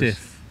purposes.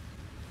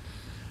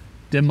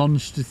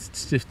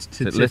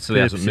 Demonstrative. It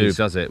literally hasn't moved,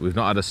 has it? We've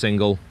not had a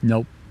single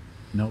Nope.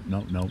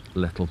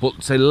 little.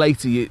 But say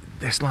later,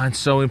 this line's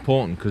so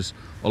important because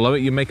although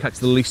you may catch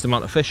the least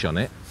amount of fish on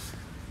it,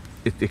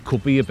 it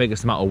could be your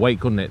biggest amount of weight,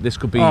 couldn't it? This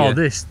could be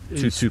this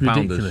is 2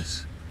 pounders.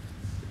 ridiculous.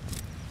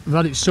 I've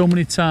had it so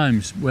many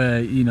times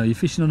where you're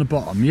fishing on the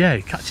bottom,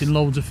 you're catching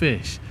loads of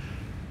fish.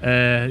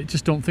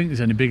 Just don't think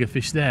there's any bigger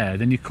fish there.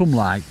 Then you come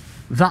like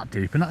that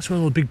deep, and that's where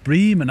all the big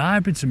bream and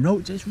hybrids and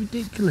roach. It's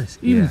ridiculous.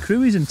 Even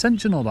cruises and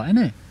tench and all that,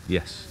 innit?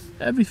 Yes.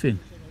 Everything.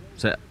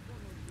 So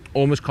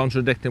almost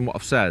contradicting what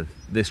I've said,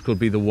 this could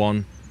be the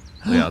one.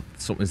 Yeah,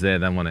 something's there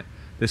then, wasn't it?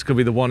 This could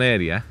be the one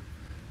area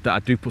that I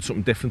do put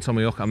something different on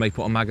my hook. I may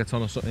put a maggot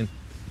on or something.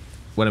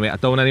 I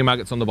don't want any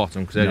maggots on the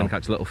bottom because they're going to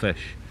catch little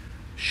fish.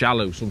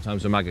 Shallow,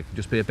 sometimes a maggot can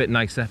just be a bit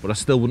nicer, but I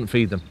still wouldn't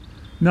feed them.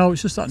 No,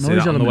 it's just that See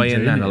noise that on the element. way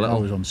in innit? then, a little?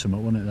 Always on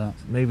something, wasn't it? That.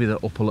 Maybe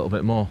they're up a little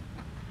bit more.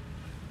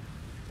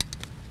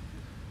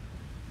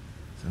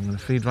 So I'm going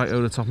to feed right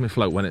over the top of my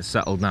float when it's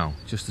settled now,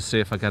 just to see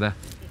if I get an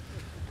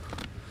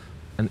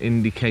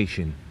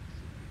indication.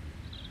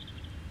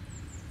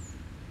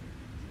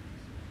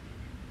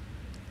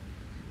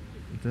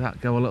 Did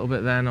that go a little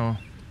bit then, or?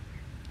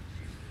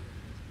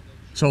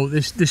 So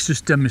this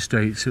just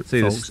demonstrates, folks,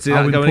 see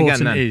how that going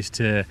again important then? it is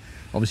to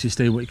obviously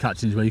stay what you're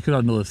catching as well. You could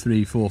have another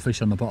 3-4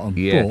 fish on the bottom.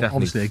 Yeah, but definitely.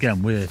 obviously,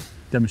 again, we're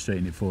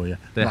demonstrating it for you.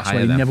 They're That's higher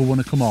why you then. never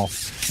want to come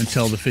off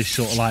until the fish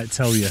sort of like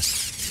tell you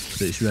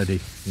that it's ready.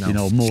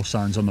 No. More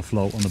signs on the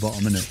float on the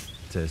bottom, innit?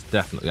 It is,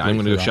 definitely. Wait I'm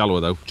going to for go that. shallower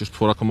though, just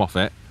before I come off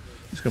it.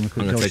 Just going to I'm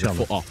quick going go to take a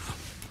shallow. foot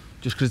off.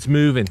 Just because it's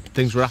moving,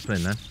 things were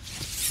happening then.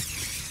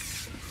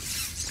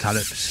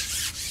 Carrots.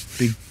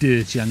 Big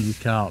dirty angry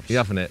carp. You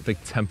having it?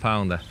 Big 10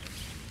 pounder.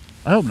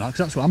 I hope not,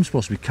 because that's what I'm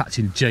supposed to be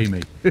catching,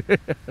 Jamie.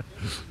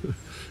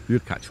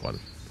 You'd catch one.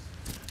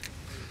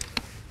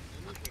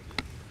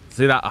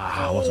 See that?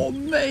 Oh,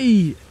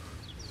 mate!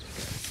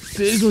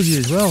 Big ugly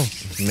as well.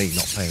 It's me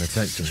not paying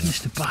attention.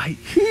 Mr. Bite.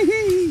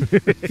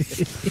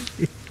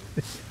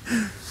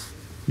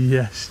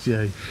 Yes,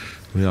 Jay.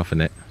 We're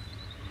having it.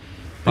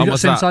 You got the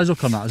same size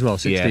hook on that as well,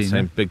 16? Yeah,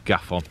 same big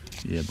gaff on.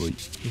 Yeah, boy.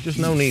 There's just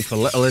no need for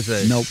little, is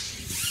there? Nope.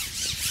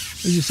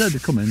 As you said, they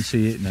come in,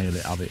 see it, nail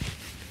it, have it.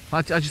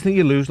 I just think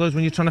you lose loads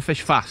when you're trying to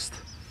fish fast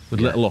with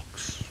little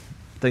hooks.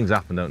 Things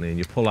happen, don't they? And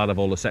you pull out of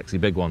all the sexy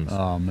big ones.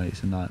 Oh, mate,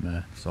 it's a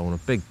nightmare. So when a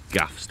big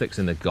gaff sticks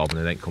in the gob and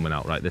it ain't coming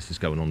out right, this is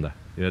going under.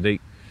 You ready?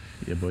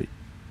 Yeah, boy.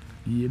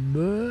 Yeah,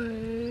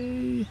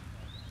 boy.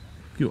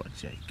 Go on,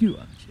 Jay. Go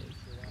on, Jay.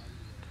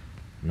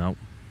 No.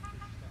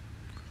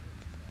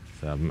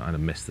 So I might have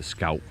missed the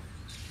scout.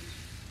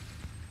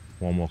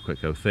 One more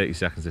quick go. 30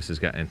 seconds. This is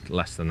getting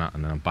less than that,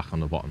 and then I'm back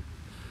on the bottom.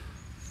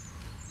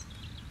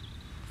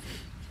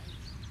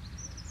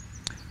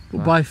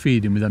 But by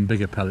feeding with them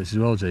bigger pellets as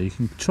well, Jay, you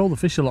can control the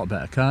fish a lot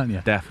better, can't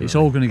you? Definitely. It's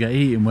all going to get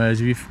eaten,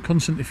 whereas if you're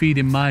constantly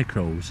feeding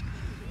micros,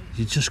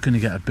 you're just going to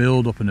get a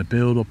build-up and a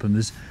build-up, and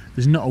there's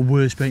not a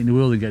worse bait in the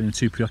world than getting them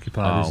too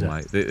preoccupied, is there?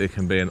 Mate, they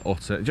can be an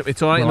utter...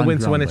 It's all right in the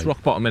winter when it's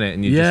rock bottom, innit,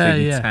 and you're just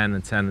feeding 10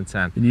 and 10 and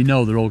 10. And you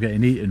know they're all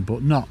getting eaten,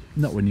 but not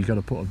when you've got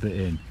to put a bit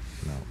in.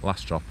 No,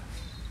 last drop.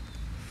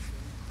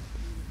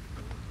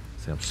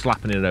 See, I'm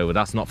slapping it over.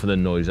 That's not for the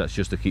noise, that's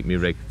just to keep me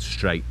rig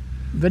straight.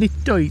 Very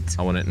tight.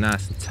 I want it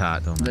nice and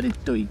tight, don't I? Very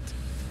tight.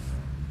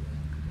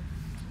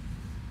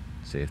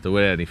 See, if there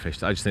were any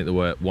fish, I just think there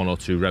were 1 or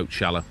 2 roach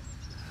shallow. Do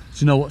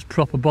you know what's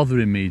proper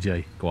bothering me,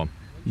 Jay? Go on.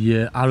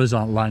 Your arrows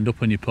aren't lined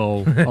up on your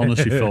pole.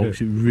 Honestly,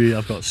 folks,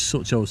 I've got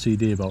such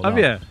OCD about that. Have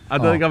you? I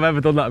don't think I've ever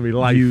done that in my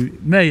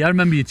life. Mate, I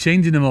remember you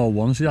changing them all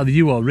once. Either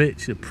you or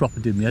Rich, it proper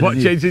did me. What,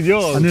 changing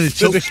yours? I nearly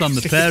took on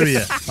the pair of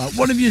you. Like,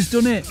 one of you's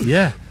done it.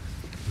 Yeah.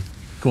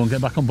 Go on,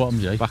 get back on bottom,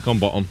 Jay. Back on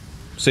bottom.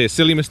 See, a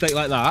silly mistake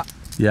like that.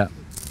 Yeah.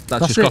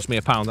 That's just cost me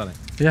 £1, hasn't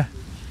it? Yeah.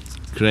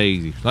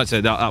 Crazy. Like I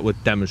said, that was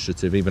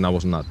demonstrative. Even I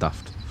wasn't that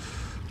daft.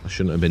 I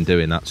shouldn't have been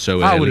doing that so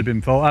early. I would have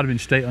been fault. I'd have been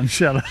straight on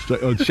shallow.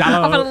 Straight on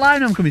shallow. I've had a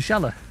line, I'm coming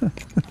shallow.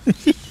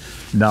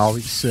 No,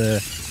 it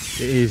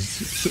is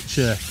such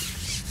a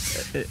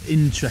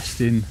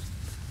interesting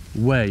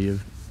way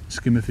of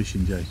skimmer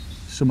fishing, Jay.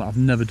 I've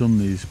never done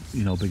these,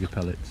 bigger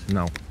pellets.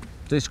 No.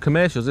 It's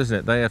commercials, isn't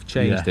it? They have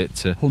changed it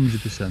to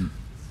 100%.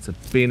 To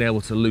being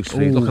able to loose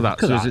feed. Look at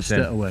that. Look at that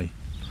straight away.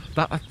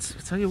 I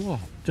tell you what.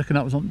 Do you reckon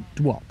that was on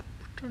Dwop?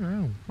 I don't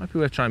know. Might be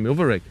worth trying my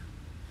other rig.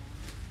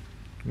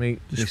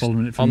 Just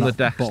following it from on the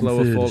deck,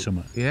 slower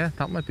fall. Yeah,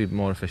 that might be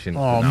more efficient.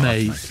 Oh,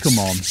 mate, come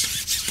on.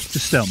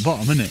 Just stay on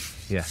bottom,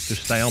 innit? Yeah,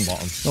 just stay on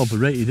bottom.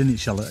 Overrated, isn't it,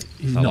 shallow?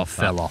 He's not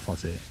fell off,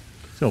 has it?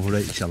 It's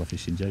overrated shallow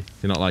fishing, Jay. Do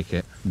you not like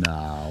it?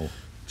 No.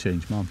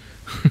 Change, man.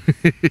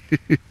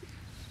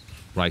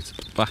 Right,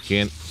 back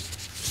in.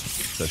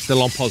 So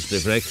still on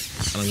positive rig,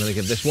 and I'm going to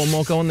give this one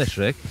more go on this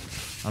rig,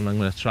 and I'm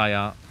going to try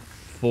out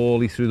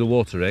Foley through the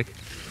water rig,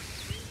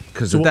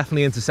 because they're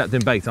definitely intercepting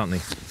bait, aren't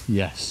they?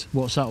 Yes.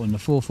 What's that one? The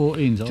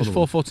 414s? Just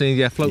 414,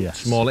 yeah, float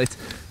small.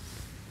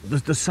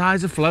 The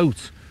size of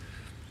float,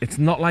 it's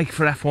not like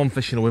for F1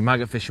 fishing or with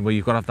maggot fishing where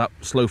you've got to have that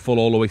slow fall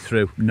all the way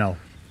through. No.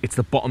 It's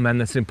the bottom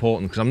end that's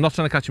important, because I'm not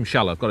trying to catch them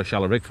shallow. I've got a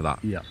shallow rig for that.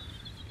 Yeah.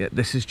 Yeah,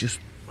 this is just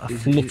a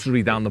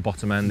fluttery down the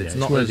bottom end. Yeah, it's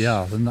not where as... they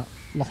are, and that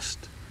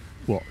lost,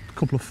 what, a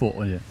couple of foot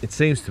on you? It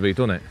seems to be,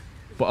 doesn't it?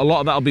 But a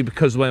lot of that'll be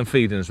because of the way I'm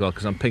feeding as well,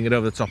 because I'm pinging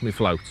over the top of my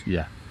float.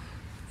 Yeah.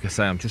 Like I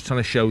say, I'm just trying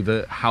to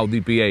show how they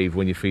behave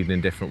when you're feeding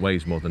in different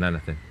ways more than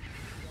anything.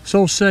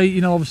 So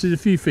say, obviously there's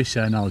a few fish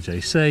there now,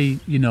 Jay. Say,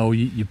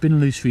 you've been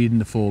loose feeding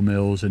the 4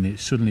 mils and it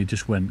suddenly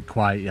just went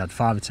quiet. You had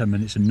 5 or 10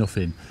 minutes and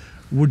nothing.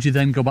 Would you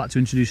then go back to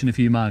introducing a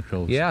few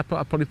micros? Yeah, I'd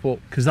probably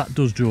put... Because that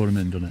does draw them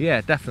in, doesn't it?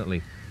 Yeah,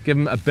 definitely. Give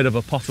them a bit of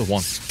a pot of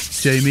one.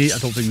 Jamie, I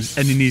don't think there's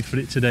any need for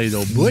it today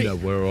though, boy. No,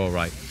 we're all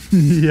right.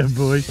 Yeah,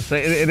 boy. So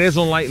it is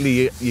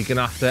unlikely you're going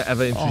to have to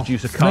ever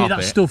introduce a carpet. Mate,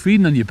 that's still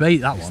feeding on your bait,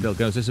 that one. Still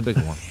goes. It's a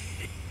bigger one.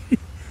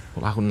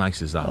 Well, how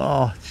nice is that?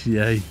 Oh,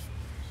 Jay.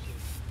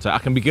 So I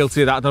can be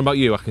guilty of that. I don't know about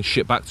you. I can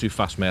shit back too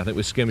fast, mate. I think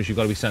with skimmers you've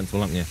got to be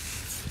sensible, haven't you?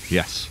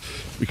 Yes.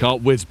 We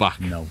can't whiz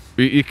back. No.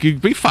 You can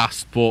be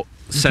fast, but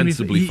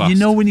sensibly fast. You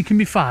know when you can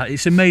be fast,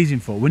 it's amazing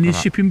for when you're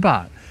shipping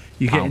back,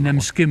 you're getting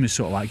them skimmers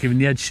sort of like giving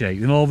the head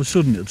shake, then all of a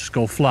sudden it'll just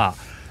go flat.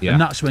 Yeah.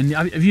 And that's when,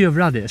 have you ever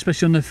had it,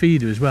 especially on the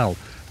feeder as well,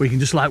 where you can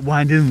just like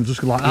wind in and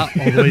just go like that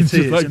all the way to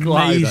it. It's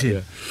amazing.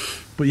 That,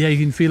 But yeah,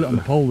 you can feel it on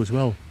the pole as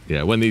well.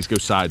 Yeah, when these go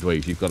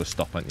sideways, you've got to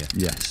stop, haven't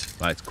you? Yes.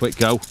 Right, quick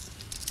go.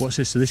 What's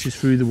this? So this is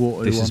through the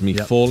water. This is me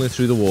falling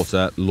through the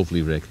water.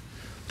 Lovely rig.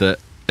 That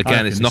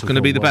again, it's not going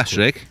to be the best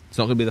rig. It's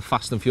not going to be the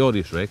fast and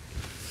furious rig,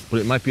 but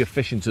it might be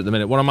efficient at the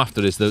minute. What I'm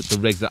after is the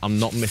rig that I'm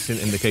not missing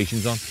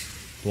indications on.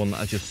 The one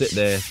that I just sit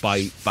there,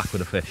 bite, back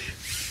with a fish.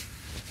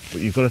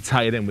 But you've got to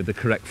tie it in with the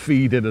correct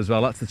feed in as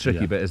well. That's the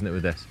tricky bit, isn't it,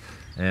 with this?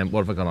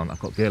 What have I got on? I've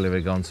got Gaily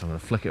rig on, so I'm going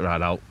to flick it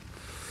right out.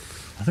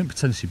 I think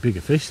potentially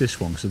bigger fish this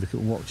one, so they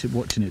can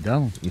watching it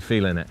down. You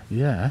feeling it?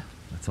 Yeah.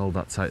 Let's hold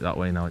that tight that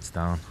way, now it's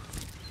down.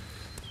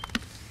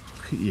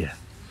 Look at you.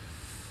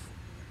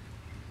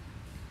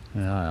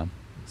 Yeah, I am.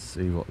 Let's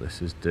see what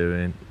this is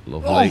doing.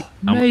 Lovely.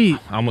 Oh, mate,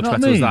 how much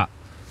better was that?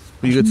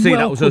 But you could see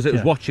that was us, it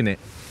was watching it.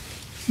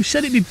 We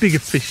said it'd be bigger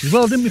fish as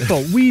well, didn't we,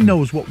 Paul? We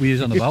knows what we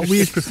is on about. We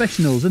is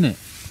professionals, innit?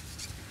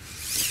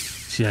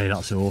 Yeah,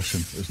 that's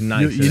awesome. It was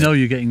nice. You know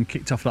you're getting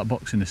kicked off that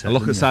box in a second.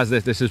 Look at the size of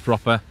this. This is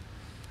proper.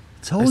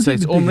 It's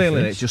unreal,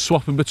 innit? Just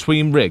swapping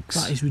between rigs.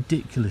 That is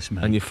ridiculous,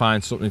 man. And you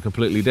find something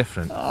completely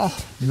different. Oh,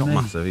 he's not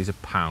massive. He's a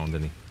pound,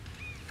 isn't he?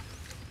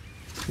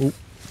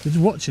 They're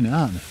just watching it,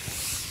 aren't they?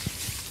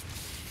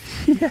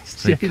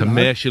 Yes, They're Jay,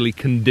 commercially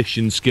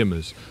conditioned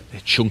skimmers.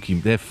 They're chunky,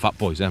 they're fat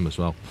boys, them as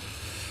well.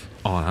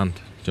 Oh, and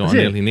do you know what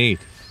I nearly need?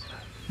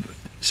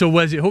 So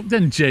where's it hooked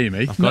then,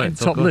 Jamie? Not in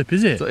top lip,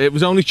 is it? So it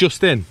was only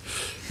just in.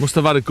 Must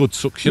have had a good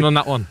suction on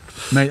that one.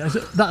 Mate,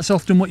 that's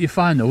often what you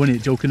find though, isn't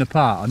it? Joking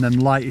apart and then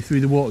light through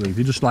the water leaf.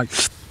 They just like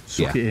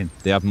suck it in.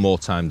 They have more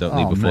time, don't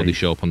they, before they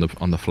show up on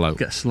the float.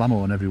 Get a slammer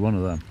on every one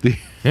of them.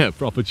 Yeah,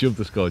 proper chub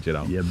to scourge it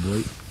out. Yeah,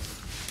 boy.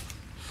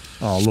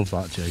 Oh, I love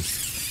that, Jay.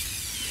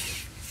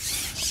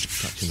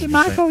 You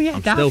mindful yet,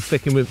 I'm Dad? still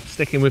sticking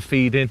with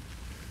feeding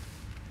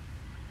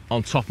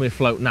on top of my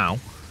float now.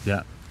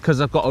 Yeah. Because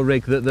I've got a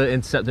rig that they're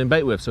intercepting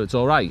bait with, so it's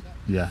all right.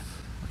 Yeah.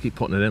 I keep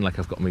putting it in like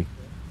I've got my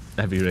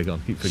heavy rig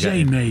on. Keep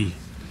forgetting. Jamie.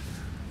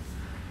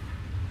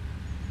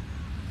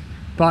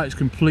 Bite's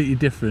completely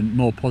different,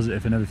 more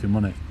positive and everything,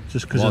 wasn't it?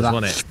 Just because of that.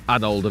 Wasn't it?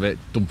 Had hold of it,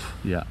 dump.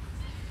 Yeah.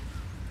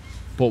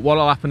 But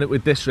what'll happen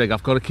with this rig?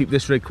 I've got to keep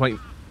this rig quite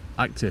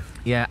active.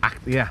 Yeah, I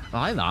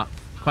like that.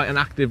 Quite an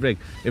active rig.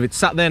 If it's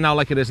sat there now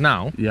like it is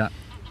now, yeah.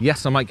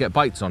 Yes, I might get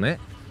bites on it.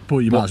 But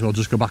you might as well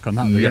just go back on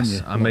that rig,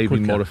 yes, I may be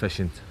more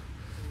efficient.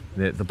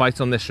 The bites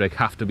on this rig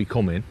have to be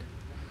coming,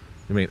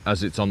 I mean,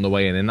 as it's on the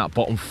way in that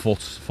bottom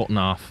foot and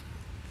a half.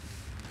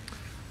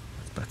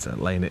 It's better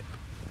laying it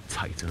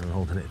tighter and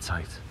holding it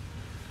tight.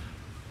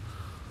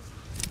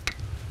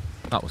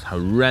 That was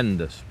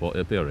horrendous, but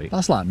it'll be alright.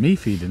 That's like me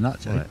feeding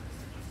that, Jay. Right.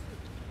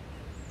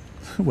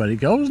 Where it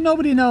goes,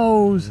 nobody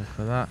knows.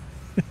 For that.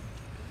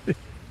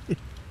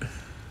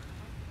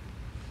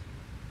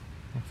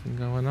 Nothing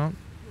going on.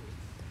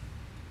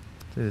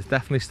 It's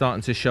definitely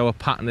starting to show a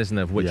pattern, isn't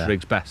it, of which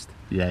rig's best.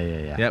 Yeah.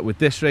 Yeah, with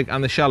this rig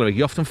and the shallow rig,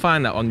 you often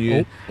find that on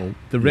the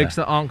rigs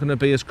that aren't going to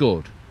be as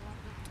good,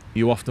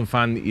 you often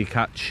find that you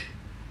catch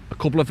a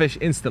couple of fish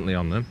instantly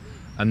on them,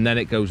 and then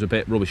it goes a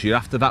bit rubbish. You're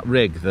after that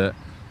rig that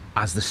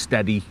has the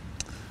steady,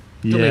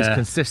 it's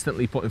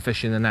consistently putting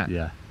fish in the net.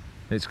 Yeah.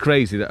 It's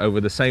crazy that over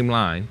the same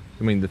line,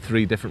 I mean, the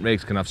 3 different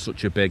rigs can have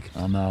such a big...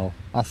 I know.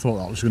 I thought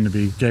that was going to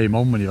be game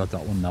on when you had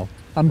that one now.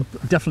 I'm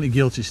definitely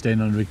guilty of staying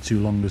on a rig too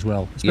long as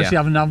well, especially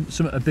having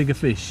a bigger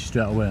fish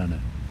straight away on it.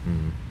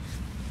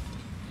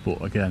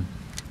 But again,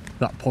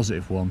 that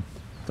positive one,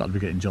 that'd be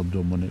getting job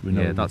done, wouldn't it? We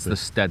know that's the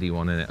steady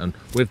one, innit? And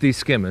with these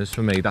skimmers,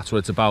 for me, that's what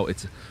it's about.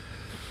 It's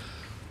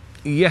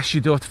yes,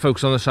 you do have to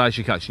focus on the size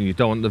you're catching. You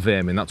don't want the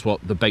vermin. That's what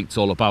the bait's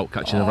all about,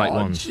 catching the right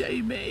ones.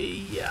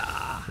 Jamie, is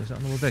that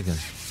another big one?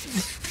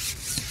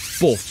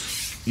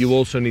 But you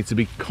also need to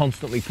be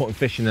constantly putting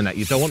fish in the net.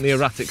 You don't want the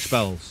erratic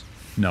spells.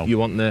 No. You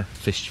want the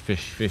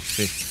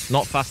fish.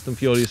 Not Fast and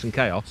Furious and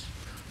Chaos,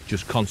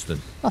 just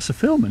constant. That's a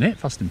film, isn't it?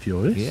 Fast and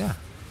Furious. Yeah.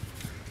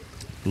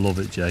 Love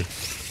it, Jay.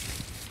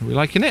 Are we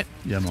liking it?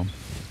 Yeah, Mum.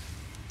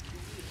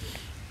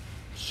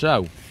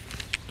 So,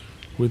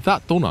 with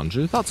that done,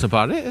 Andrew, that's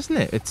about it, isn't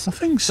it? I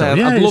think so.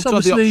 Yeah, I'd love it's to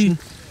have the obviously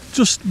option.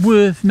 just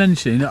worth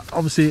mentioning.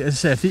 Obviously,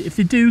 as I say, if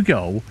they do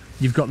go,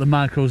 you've got the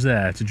micros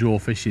there to draw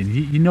fish in.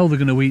 You know they're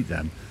going to eat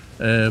them,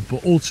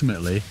 but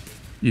ultimately,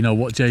 you know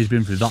what Jay's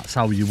been through. That's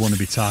how you want to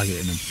be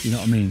targeting them. You know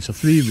what I mean? So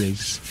 3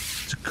 rigs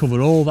to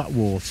cover all that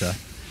water.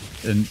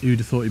 And who'd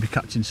have thought he'd be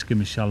catching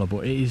skimmers shallow,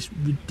 but it is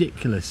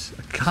ridiculous.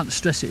 I can't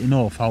stress it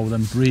enough how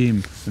them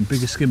bream and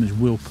bigger skimmers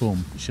will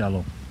come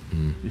shallow.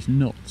 It's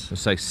nuts. I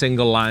say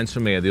single lines for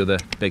me are the other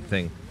big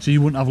thing. So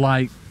you wouldn't have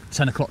like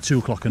 10 o'clock, 2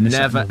 o'clock and this.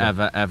 Never,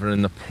 ever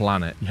in the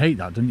planet. You hate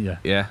that, don't you?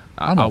 Yeah.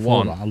 I'm not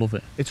for that. I love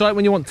it. It's all right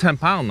when you want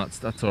 £10,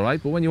 that's all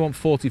right, but when you want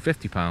 £40,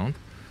 £50, I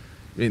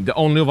mean, the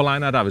only other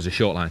line I'd have is a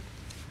short line.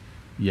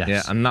 Yes.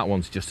 Yeah, and that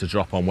one's just to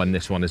drop on when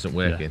this one isn't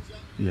working.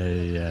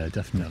 Yeah,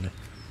 definitely.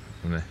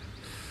 Isn't it?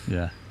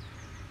 Yeah.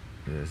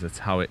 Yes, that's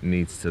how it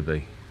needs to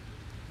be.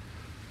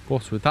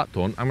 But with that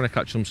done, I'm going to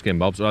catch some skim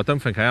bobs. Or I don't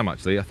think I am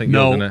actually. I think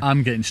you're going to...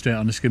 I'm getting straight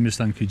on the skimmers,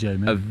 thank you,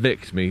 Jamie.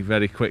 Evict me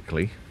very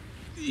quickly.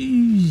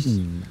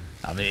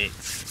 Have it.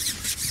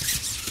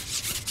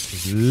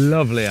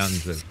 Lovely,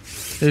 Andrew.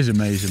 It is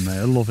amazing, mate.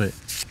 I love it.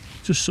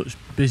 Just such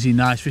busy,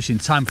 nice fishing.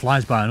 Time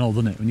flies by and all,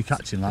 doesn't it, when you're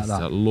catching like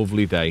that? It's a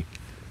lovely day.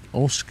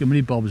 All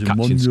skimmery bobs in one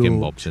Catching skim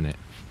row. bobs in it.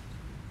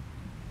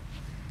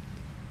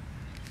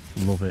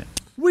 Love it.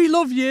 We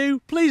love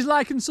you. Please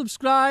like and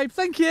subscribe.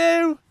 Thank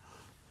you.